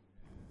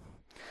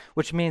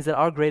 Which means that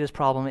our greatest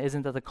problem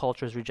isn't that the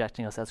culture is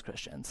rejecting us as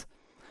Christians.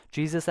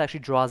 Jesus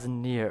actually draws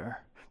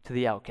near to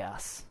the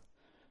outcasts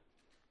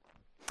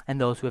and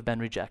those who have been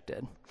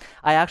rejected.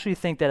 I actually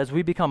think that as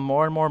we become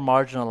more and more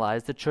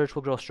marginalized, the church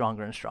will grow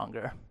stronger and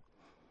stronger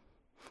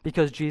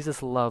because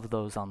Jesus loved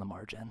those on the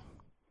margin.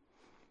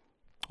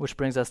 Which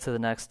brings us to the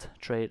next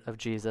trait of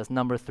Jesus.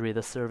 Number 3,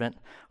 the servant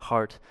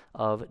heart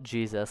of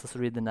Jesus. Let's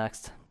read the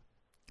next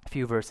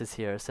few verses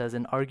here. It says,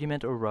 an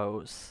argument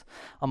arose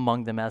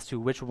among them as to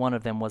which one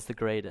of them was the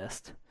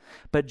greatest.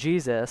 But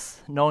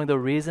Jesus, knowing the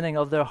reasoning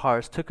of their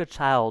hearts, took a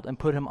child and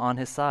put him on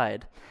his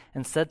side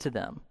and said to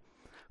them,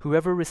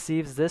 whoever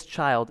receives this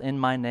child in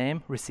my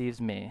name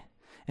receives me,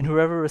 and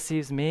whoever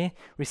receives me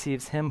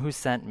receives him who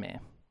sent me.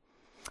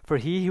 For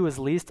he who is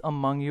least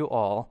among you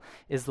all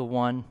is the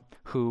one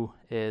who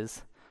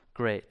is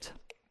great.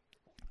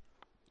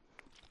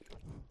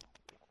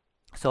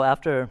 So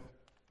after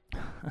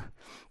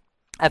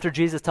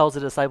Jesus tells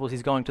the disciples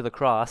he's going to the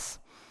cross,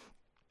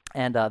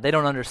 and they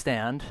don't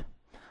understand,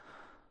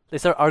 they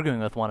start arguing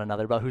with one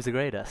another about who's the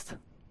greatest.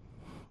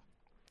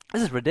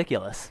 This is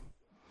ridiculous.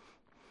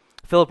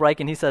 Philip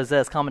Ryken, he says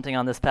this, commenting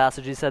on this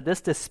passage, he said,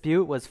 this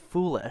dispute was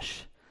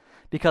foolish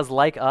because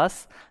like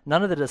us,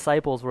 none of the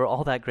disciples were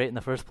all that great in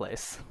the first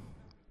place.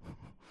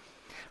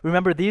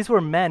 Remember, these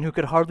were men who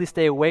could hardly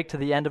stay awake to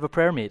the end of a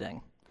prayer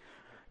meeting.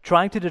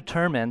 Trying to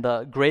determine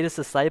the greatest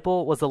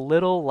disciple was a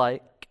little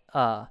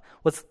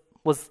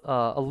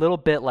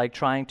bit like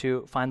trying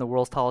to find the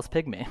world's tallest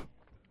pygmy.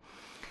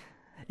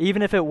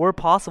 Even if it were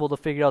possible to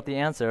figure out the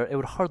answer, it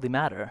would hardly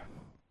matter.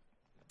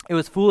 It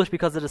was foolish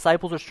because the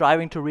disciples were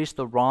striving to reach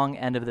the wrong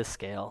end of the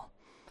scale.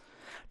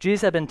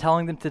 Jesus had been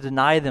telling them to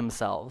deny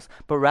themselves,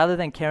 but rather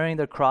than carrying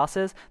their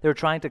crosses, they were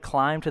trying to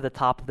climb to the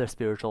top of their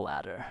spiritual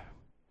ladder.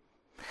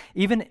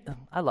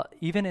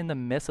 Even in the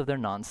midst of their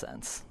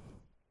nonsense,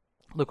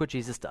 look what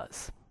Jesus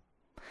does.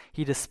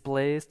 He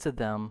displays to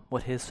them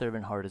what his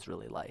servant heart is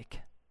really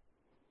like.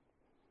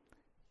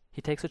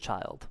 He takes a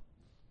child,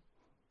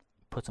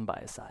 puts him by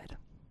his side.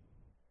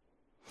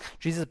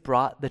 Jesus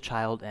brought the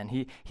child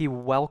in. He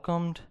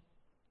welcomed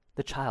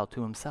the child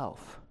to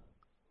himself.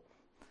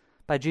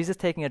 By Jesus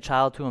taking a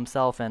child to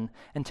himself and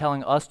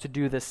telling us to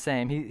do the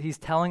same, he's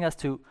telling us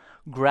to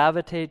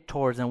gravitate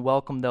towards and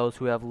welcome those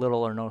who have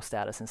little or no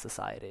status in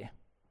society.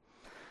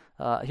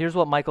 Here's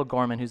what Michael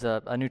Gorman, who's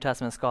a New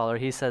Testament scholar,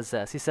 he says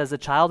this. He says, the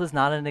child is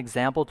not an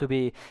example to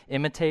be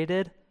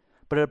imitated,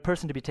 but a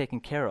person to be taken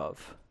care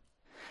of.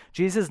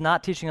 Jesus is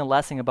not teaching a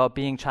lesson about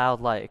being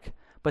childlike,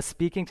 but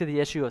speaking to the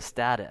issue of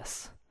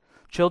status.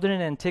 Children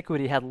in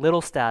antiquity had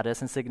little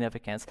status and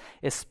significance,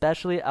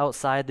 especially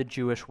outside the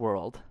Jewish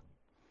world.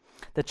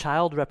 The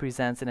child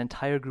represents an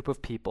entire group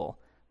of people,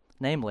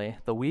 namely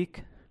the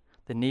weak,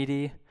 the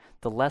needy,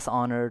 the less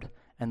honored,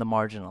 and the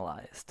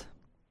marginalized.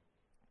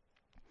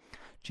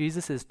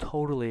 Jesus is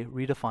totally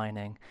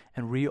redefining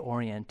and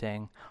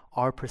reorienting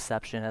our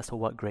perception as to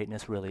what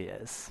greatness really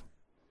is.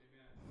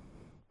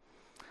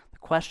 Amen. The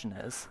question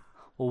is,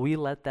 will we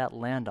let that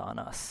land on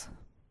us?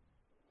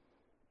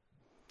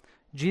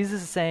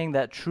 Jesus is saying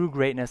that true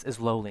greatness is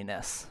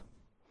lowliness.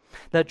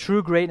 That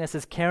true greatness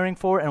is caring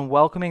for and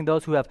welcoming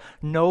those who have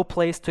no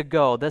place to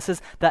go. This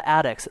is the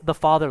addicts, the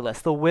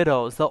fatherless, the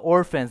widows, the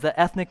orphans, the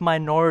ethnic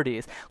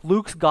minorities.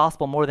 Luke's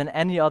gospel, more than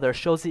any other,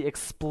 shows the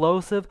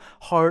explosive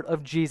heart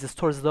of Jesus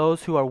towards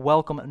those who are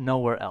welcome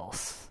nowhere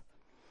else.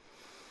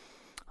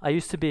 I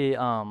used to be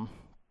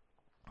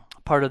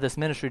part of this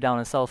ministry down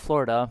in South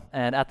Florida,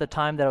 and at the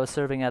time that I was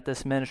serving at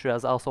this ministry, I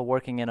was also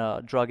working in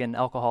a drug and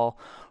alcohol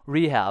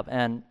rehab,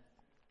 and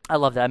I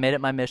loved it. I made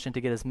it my mission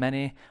to get as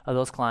many of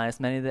those clients,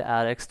 many of the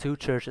addicts, to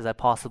church as I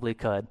possibly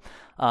could.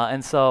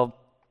 And so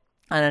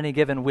on any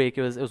given week,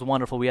 it was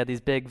wonderful. We had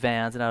these big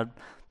vans, and I would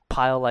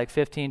pile like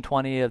 15,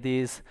 20 of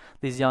these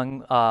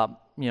young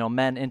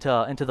men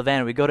into the van,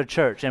 and we'd go to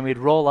church, and we'd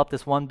roll up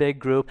this one big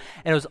group,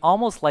 and it was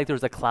almost like there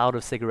was a cloud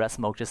of cigarette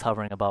smoke just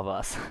hovering above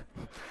us.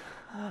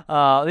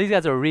 These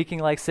guys are reeking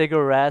like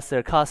cigarettes.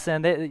 They're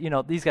cussing.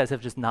 These guys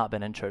have just not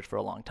been in church for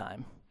a long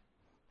time,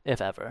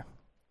 if ever.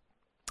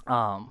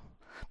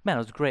 Man, it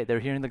was great. They were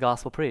hearing the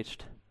gospel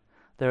preached.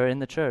 They were in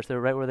the church. They were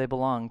right where they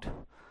belonged.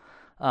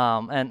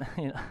 They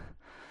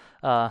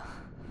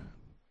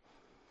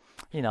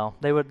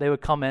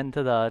would come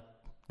into the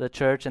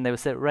church, and they would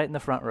sit right in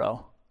the front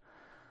row.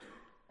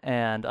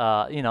 And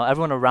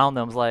everyone around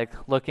them was like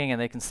looking,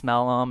 and they can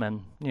smell them,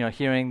 and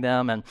hearing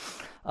them, and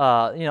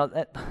I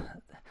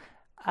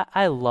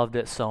loved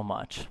it so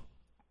much.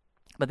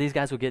 But these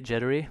guys would get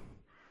jittery.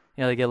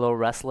 They get a little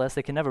restless.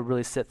 They can never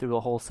really sit through the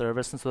whole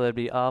service, and so they'd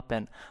be up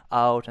and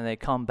out, and they'd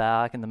come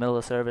back in the middle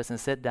of the service and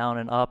sit down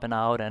and up and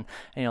out, and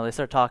they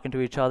start talking to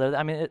each other.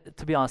 I mean,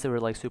 to be honest, they were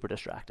like super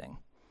distracting.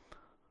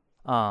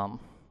 I'll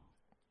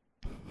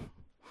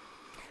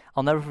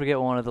never forget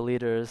what one of the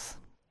leaders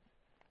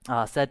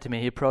said to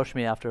me. He approached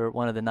me after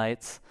one of the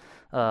nights.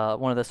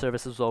 One of the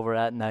services was over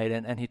at night,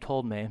 and he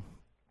told me,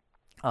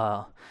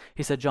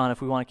 he said, "John, if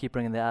we want to keep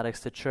bringing the addicts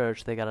to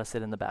church, they got to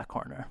sit in the back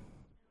corner."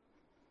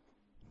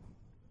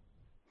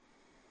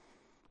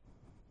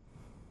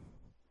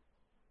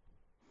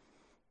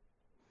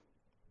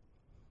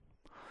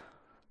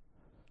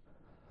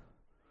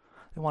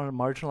 They wanted to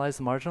marginalize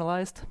the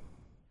marginalized.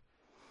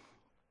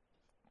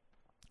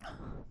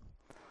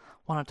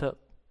 Wanted to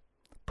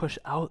push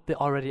out the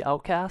already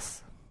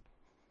outcasts.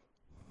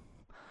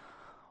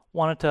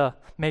 Wanted to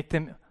make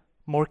them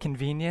more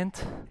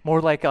convenient,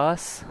 more like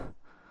us.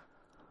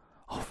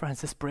 Oh,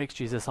 friends, this breaks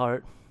Jesus'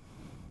 heart.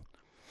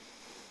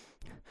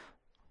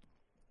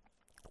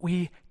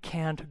 We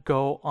can't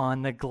go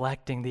on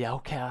neglecting the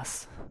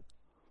outcasts.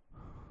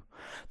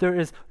 There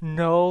is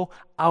no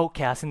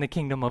outcast in the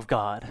kingdom of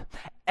God.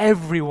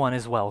 Everyone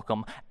is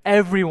welcome.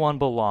 Everyone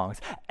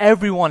belongs.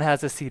 Everyone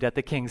has a seat at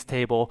the king's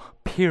table,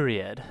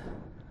 period.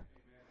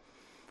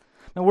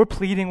 Now we're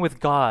pleading with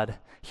God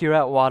here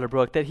at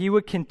Waterbrook that he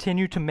would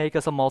continue to make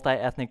us a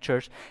multi-ethnic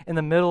church in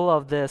the middle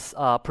of this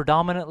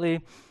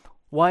predominantly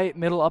white,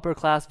 middle, upper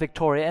class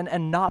Victoria,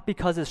 and not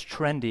because it's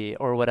trendy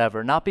or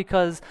whatever, not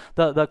because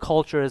the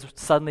culture is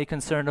suddenly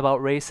concerned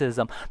about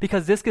racism,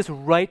 because this gets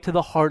right to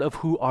the heart of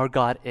who our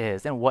God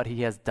is and what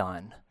he has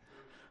done.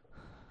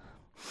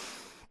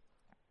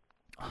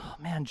 Oh,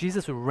 man,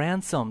 Jesus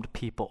ransomed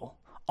people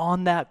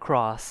on that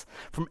cross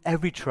from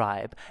every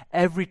tribe,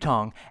 every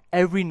tongue,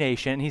 every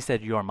nation. He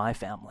said, "You're my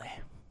family.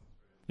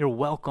 You're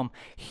welcome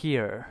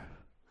here."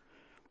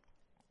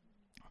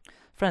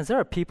 Friends,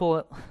 there are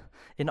people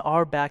in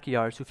our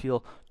backyards who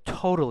feel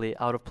totally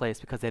out of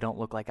place because they don't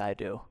look like I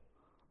do.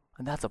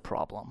 And that's a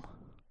problem.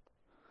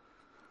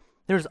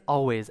 There's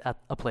always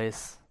a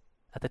place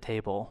at the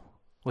table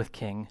with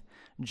King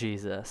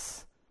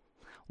Jesus.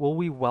 Will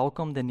we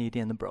welcome the needy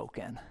and the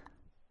broken?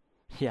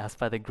 Yes,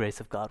 by the grace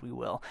of God we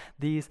will.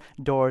 These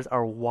doors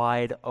are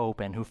wide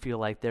open who feel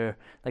like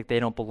they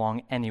don't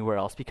belong anywhere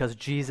else because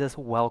Jesus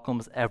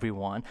welcomes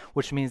everyone,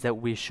 which means that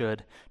we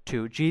should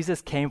too.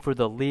 Jesus came for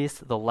the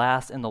least, the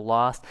last, and the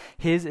lost.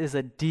 His is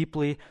a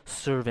deeply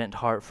servant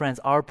heart. Friends,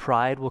 our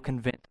pride will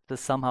convince us that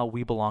somehow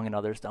we belong and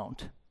others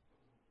don't.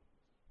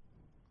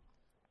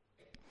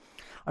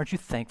 Aren't you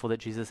thankful that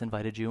Jesus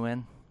invited you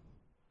in?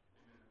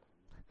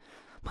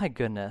 My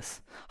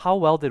goodness, how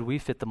well did we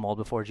fit the mold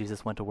before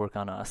Jesus went to work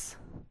on us?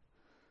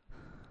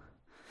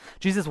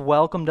 Jesus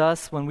welcomed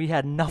us when we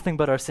had nothing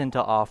but our sin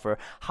to offer.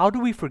 How do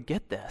we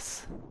forget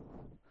this?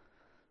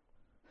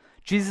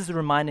 Jesus is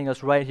reminding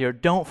us right here,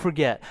 don't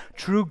forget,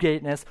 true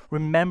greatness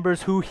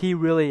remembers who he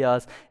really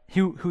is,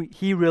 who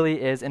he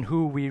really is and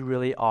who we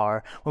really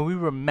are. When we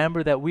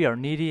remember that we are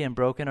needy and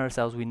broken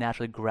ourselves, we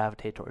naturally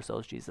gravitate towards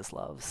those Jesus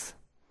loves.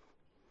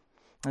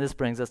 And this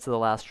brings us to the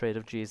last trait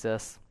of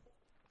Jesus.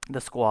 The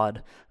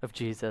squad of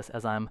Jesus,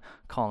 as I'm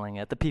calling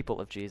it, the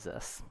people of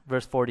Jesus.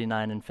 Verse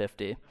 49 and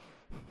 50.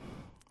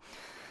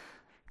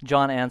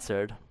 John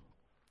answered,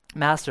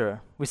 Master,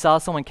 we saw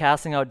someone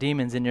casting out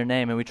demons in your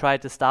name, and we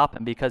tried to stop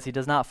him because he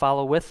does not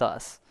follow with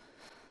us.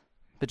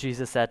 But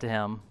Jesus said to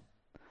him,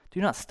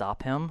 Do not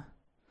stop him,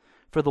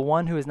 for the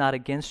one who is not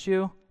against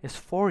you is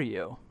for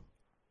you.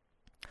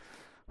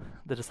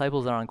 The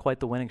disciples are on quite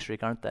the winning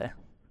streak, aren't they?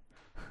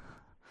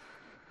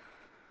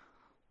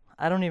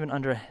 I don't even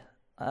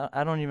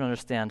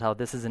understand how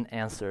this is an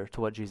answer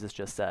to what Jesus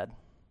just said.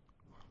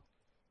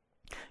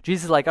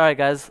 Jesus is like, all right,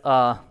 guys,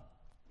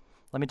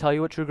 let me tell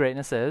you what true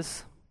greatness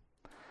is.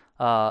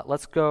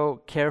 Let's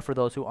go care for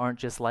those who aren't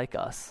just like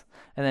us.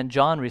 And then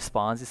John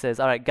responds. He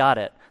says, all right, got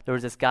it. There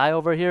was this guy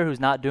over here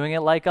who's not doing it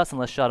like us, and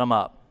let's shut him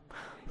up.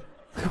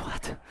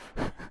 What?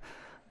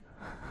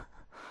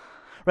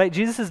 Right,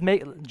 Jesus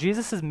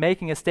is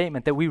making a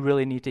statement that we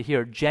really need to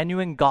hear.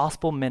 Genuine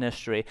gospel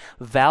ministry,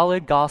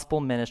 valid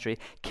gospel ministry,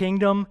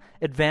 kingdom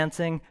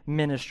advancing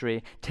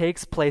ministry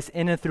takes place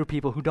in and through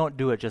people who don't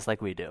do it just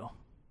like we do.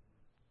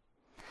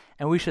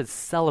 And we should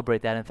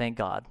celebrate that and thank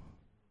God.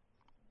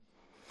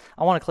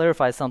 I want to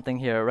clarify something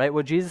here, right?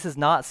 What Jesus is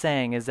not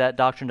saying is that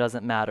doctrine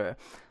doesn't matter.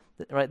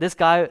 Right? This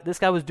guy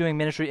was doing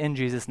ministry in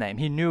Jesus' name.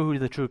 He knew who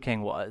the true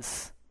king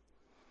was.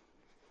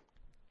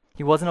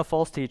 He wasn't a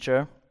false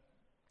teacher.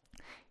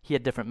 He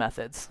had different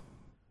methods.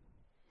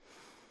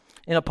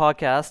 In a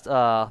podcast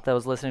that I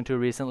was listening to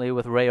recently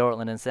with Ray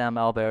Ortlund and Sam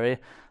Alberry,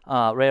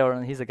 Ray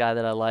Ortlund, he's a guy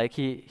that I like.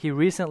 He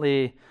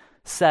recently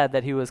said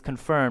that he was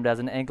confirmed as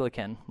an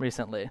Anglican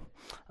recently.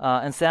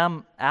 And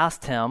Sam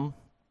asked him,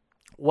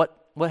 what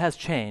has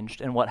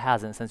changed and what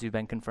hasn't since you've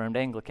been confirmed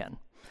Anglican?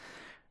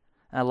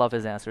 And I love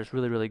his answer. It's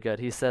really, really good.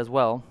 He says,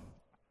 well,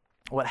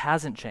 what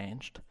hasn't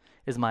changed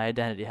is my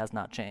identity has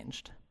not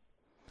changed.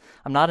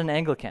 I'm not an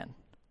Anglican.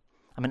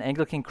 I'm an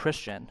Anglican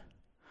Christian.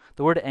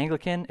 The word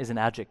Anglican is an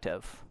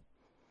adjective.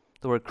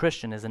 The word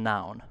Christian is a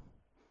noun.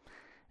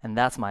 And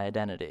that's my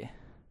identity.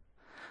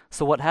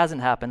 So what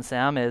hasn't happened,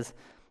 Sam, is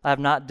I have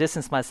not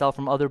distanced myself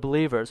from other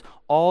believers.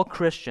 All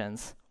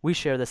Christians, we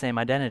share the same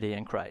identity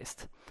in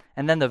Christ.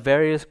 And then the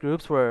various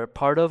groups we're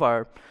part of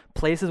are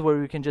places where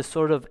we can just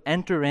sort of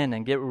enter in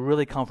and get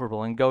really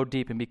comfortable and go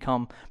deep and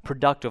become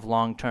productive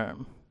long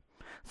term.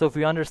 So if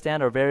we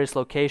understand our various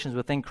locations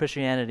within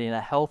Christianity in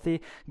a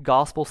healthy,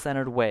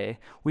 gospel-centered way,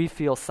 we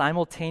feel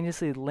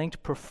simultaneously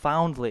linked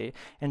profoundly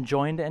and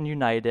joined and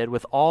united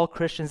with all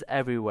Christians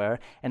everywhere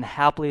and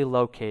happily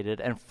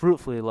located and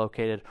fruitfully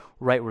located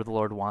right where the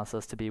Lord wants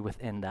us to be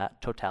within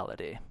that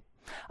totality.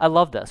 I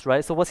love this,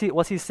 right? So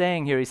what's he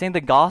saying here? He's saying the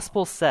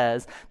gospel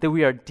says that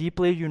we are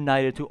deeply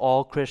united to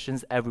all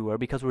Christians everywhere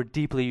because we're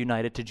deeply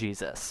united to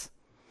Jesus.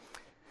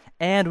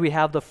 And we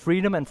have the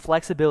freedom and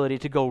flexibility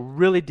to go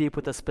really deep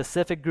with a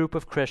specific group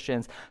of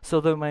Christians so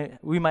that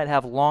we might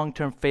have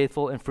long-term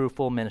faithful and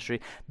fruitful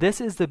ministry. This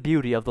is the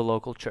beauty of the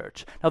local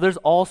church. Now, there's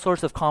all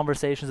sorts of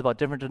conversations about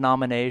different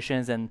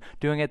denominations and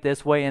doing it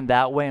this way and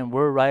that way, and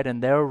we're right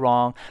and they're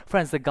wrong.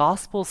 Friends, the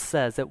gospel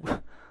says that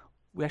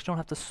we actually don't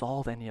have to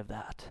solve any of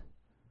that.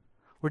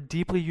 We're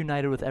deeply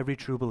united with every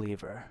true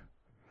believer,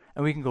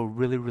 and we can go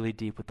really, really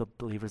deep with the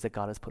believers that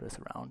God has put us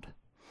around.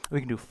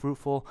 We can do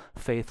fruitful,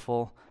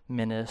 faithful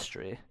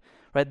ministry,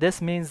 right?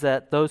 This means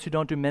that those who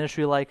don't do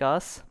ministry like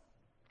us,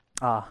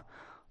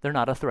 they're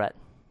not a threat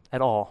at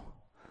all.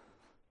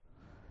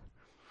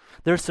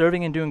 They're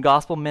serving and doing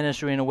gospel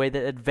ministry in a way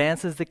that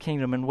advances the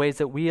kingdom in ways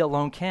that we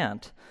alone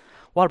can't.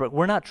 Waterbrook,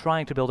 we're not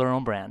trying to build our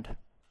own brand.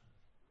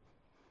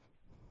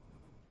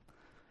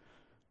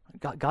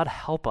 God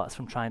help us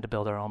from trying to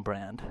build our own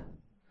brand.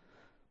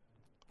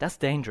 That's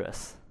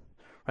dangerous,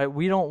 right?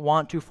 We don't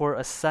want to for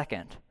a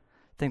second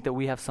think that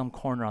we have some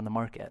corner on the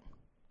market.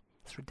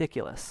 It's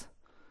ridiculous.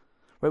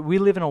 Right? We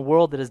live in a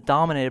world that is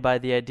dominated by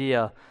the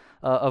idea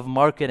of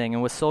marketing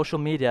and with social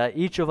media,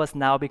 each of us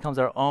now becomes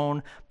our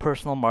own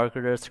personal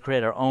marketers to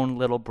create our own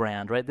little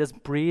brand, right? This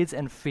breeds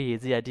and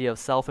feeds the idea of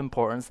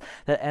self-importance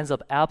that ends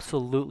up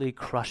absolutely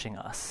crushing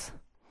us.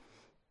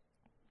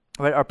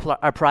 Right?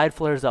 Our pride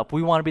flares up.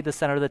 We want to be the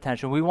center of the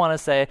attention. We want to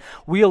say,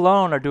 we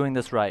alone are doing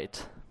this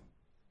right.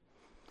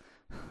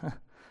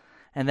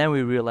 And then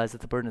we realize that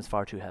the burden is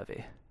far too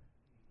heavy.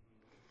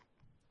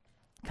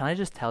 Can I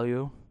just tell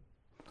you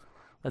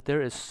that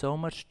there is so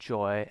much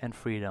joy and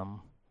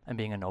freedom in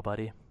being a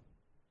nobody?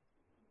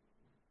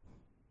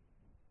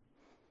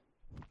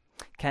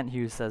 Kent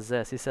Hughes says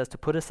this. He says, to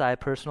put aside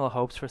personal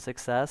hopes for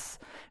success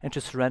and to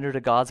surrender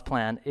to God's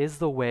plan is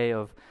the way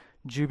of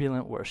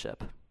jubilant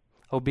worship,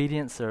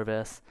 obedient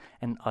service,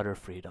 and utter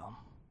freedom.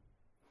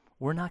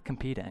 We're not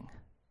competing.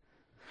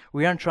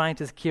 We aren't trying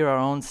to secure our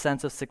own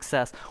sense of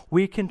success.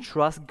 We can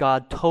trust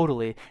God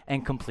totally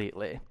and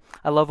completely.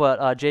 I love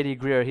what J.D.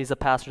 Greer, he's a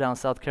pastor down in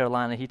South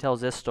Carolina, he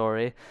tells this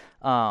story.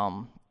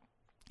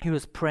 He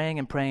was praying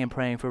and praying and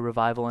praying for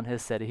revival in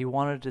his city. He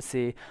wanted to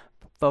see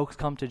folks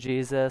come to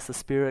Jesus, the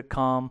Spirit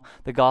come,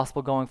 the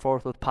gospel going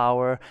forth with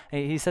power.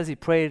 And he says he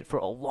prayed for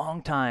a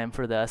long time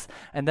for this.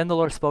 And then the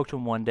Lord spoke to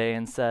him one day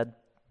and said,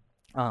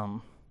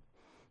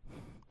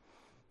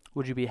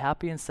 would you be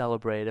happy and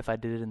celebrate if I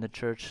did it in the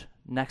church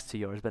next to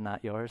yours but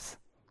not yours?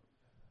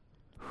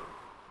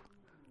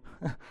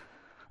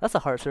 That's a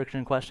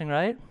heart-searching question,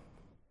 right?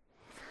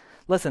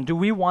 Listen, do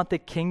we want the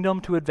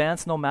kingdom to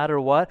advance no matter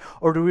what,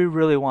 or do we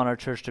really want our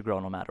church to grow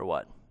no matter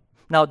what?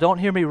 Now, don't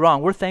hear me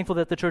wrong. We're thankful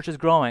that the church is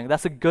growing.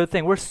 That's a good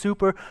thing. We're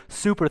super,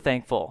 super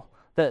thankful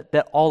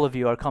that all of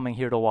you are coming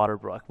here to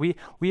Waterbrook.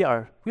 We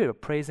are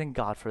praising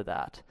God for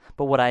that.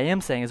 But what I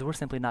am saying is we're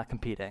simply not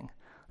competing.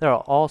 There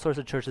are all sorts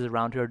of churches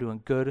around here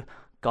doing good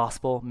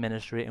gospel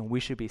ministry, and we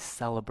should be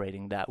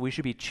celebrating that. We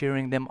should be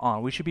cheering them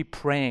on. We should be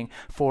praying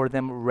for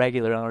them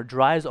regularly. On our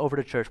drives over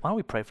to church, why don't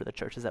we pray for the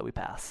churches that we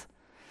pass?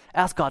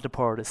 Ask God to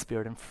pour out His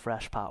Spirit in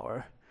fresh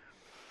power.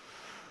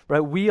 Right?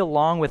 We,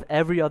 along with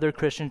every other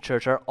Christian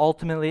church, are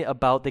ultimately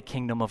about the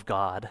kingdom of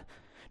God.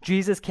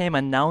 Jesus came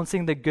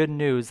announcing the good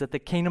news that the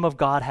kingdom of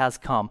God has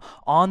come.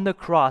 On the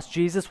cross,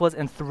 Jesus was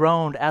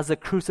enthroned as the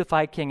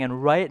crucified king,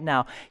 and right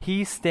now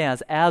he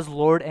stands as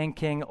Lord and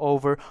King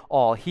over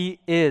all. He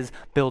is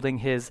building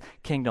his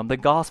kingdom. The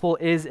gospel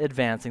is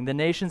advancing. The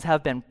nations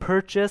have been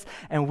purchased,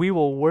 and we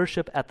will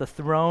worship at the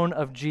throne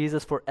of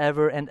Jesus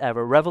forever and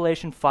ever.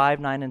 Revelation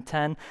 5, 9, and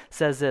 10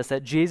 says this,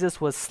 that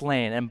Jesus was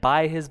slain, and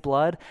by his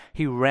blood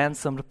he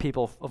ransomed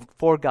people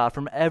for God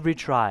from every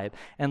tribe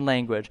and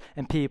language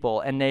and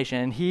people and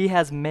nation. And he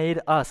has made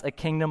us a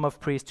kingdom of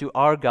priests to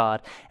our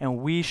God, and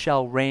we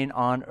shall reign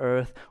on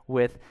earth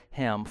with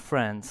him.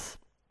 Friends,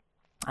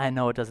 I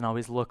know it doesn't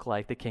always look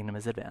like the kingdom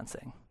is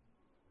advancing,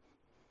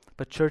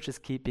 but churches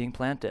keep being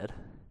planted.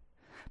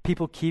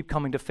 People keep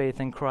coming to faith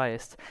in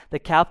Christ. The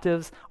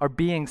captives are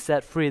being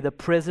set free. The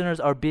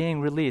prisoners are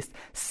being released.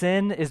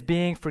 Sin is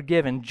being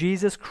forgiven.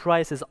 Jesus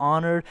Christ is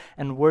honored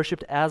and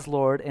worshiped as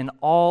Lord in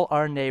all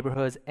our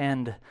neighborhoods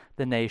and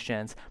the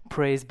nations.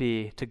 Praise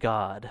be to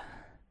God.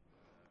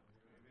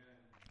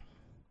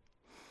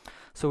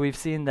 So we've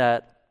seen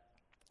that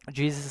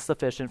Jesus is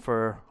sufficient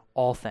for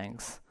all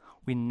things.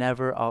 We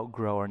never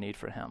outgrow our need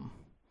for him.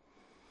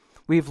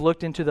 We've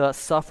looked into the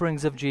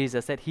sufferings of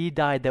Jesus, that he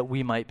died that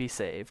we might be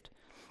saved.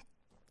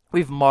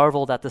 We've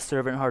marveled at the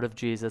servant heart of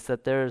Jesus,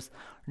 that there's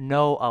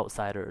no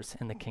outsiders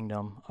in the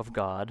kingdom of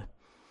God.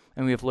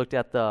 And we've looked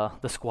at the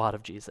squad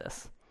of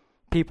Jesus.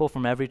 People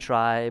from every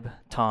tribe,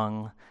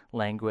 tongue,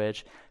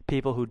 language,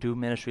 people who do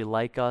ministry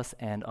like us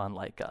and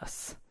unlike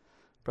us.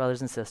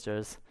 Brothers and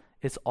sisters,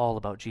 it's all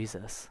about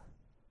Jesus.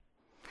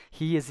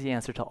 He is the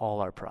answer to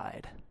all our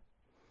pride.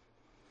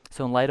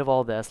 So in light of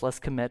all this, let's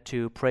commit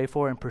to pray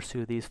for and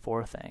pursue these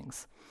 4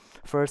 things.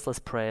 First, let's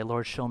pray,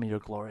 Lord, show me your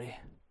glory.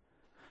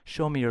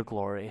 Show me your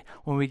glory.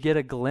 When we get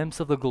a glimpse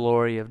of the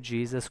glory of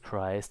Jesus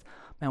Christ,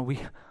 man,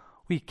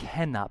 we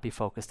cannot be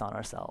focused on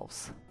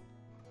ourselves.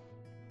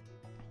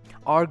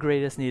 Our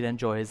greatest need and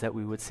joy is that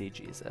we would see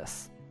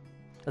Jesus.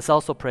 Let's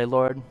also pray,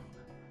 Lord,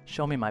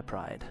 show me my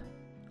pride.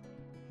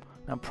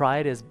 Now,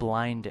 pride is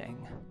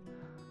blinding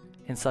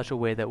in such a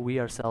way that we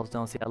ourselves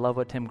don't see. I love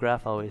what Tim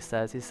Graff always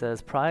says. He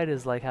says, pride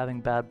is like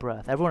having bad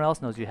breath. Everyone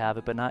else knows you have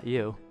it, but not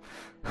you.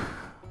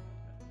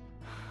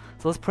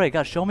 So let's pray,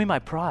 God, show me my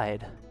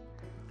pride.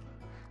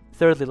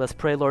 Thirdly, let's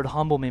pray, Lord,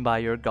 humble me by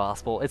your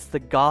gospel. It's the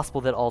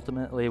gospel that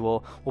ultimately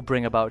will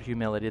bring about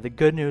humility, the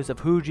good news of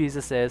who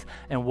Jesus is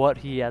and what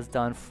he has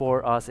done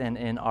for us and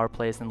in our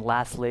place. And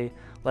lastly,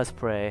 let's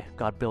pray,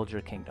 God, build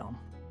your kingdom.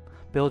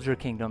 Build your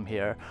kingdom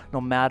here, no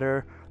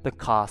matter the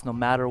cost, no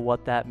matter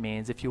what that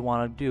means. If you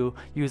want to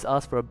use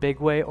us for a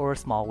big way or a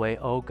small way,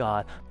 oh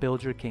God,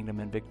 build your kingdom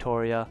in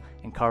Victoria,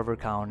 in Carver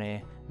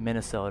County,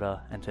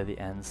 Minnesota, and to the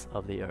ends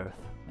of the earth.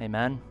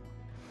 Amen?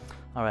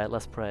 All right,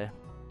 let's pray.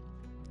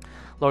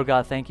 Lord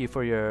God, thank you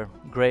for your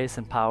grace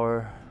and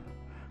power.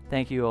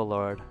 Thank you, O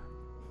Lord,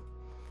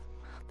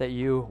 that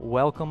you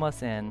welcome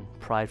us in,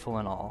 prideful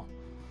and all.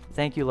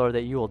 Thank you, Lord,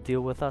 that you will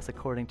deal with us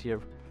according to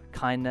your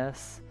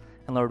kindness.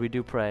 And Lord, we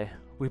do pray,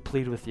 We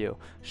plead with you.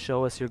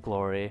 Show us your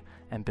glory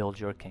and build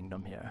your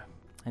kingdom here.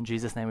 In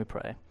Jesus' name we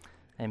pray.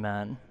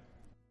 Amen.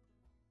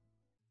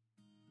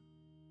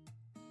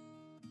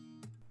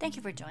 Thank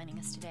you for joining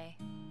us today.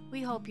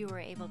 We hope you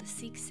were able to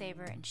seek,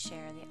 savor, and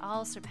share the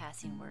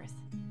all-surpassing worth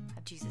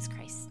of Jesus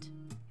Christ.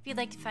 If you'd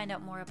like to find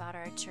out more about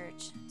our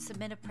church,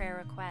 submit a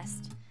prayer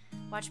request,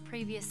 watch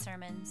previous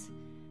sermons,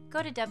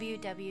 go to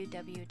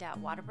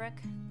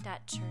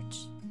www.waterbrook.church.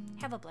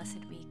 Have a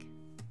blessed week.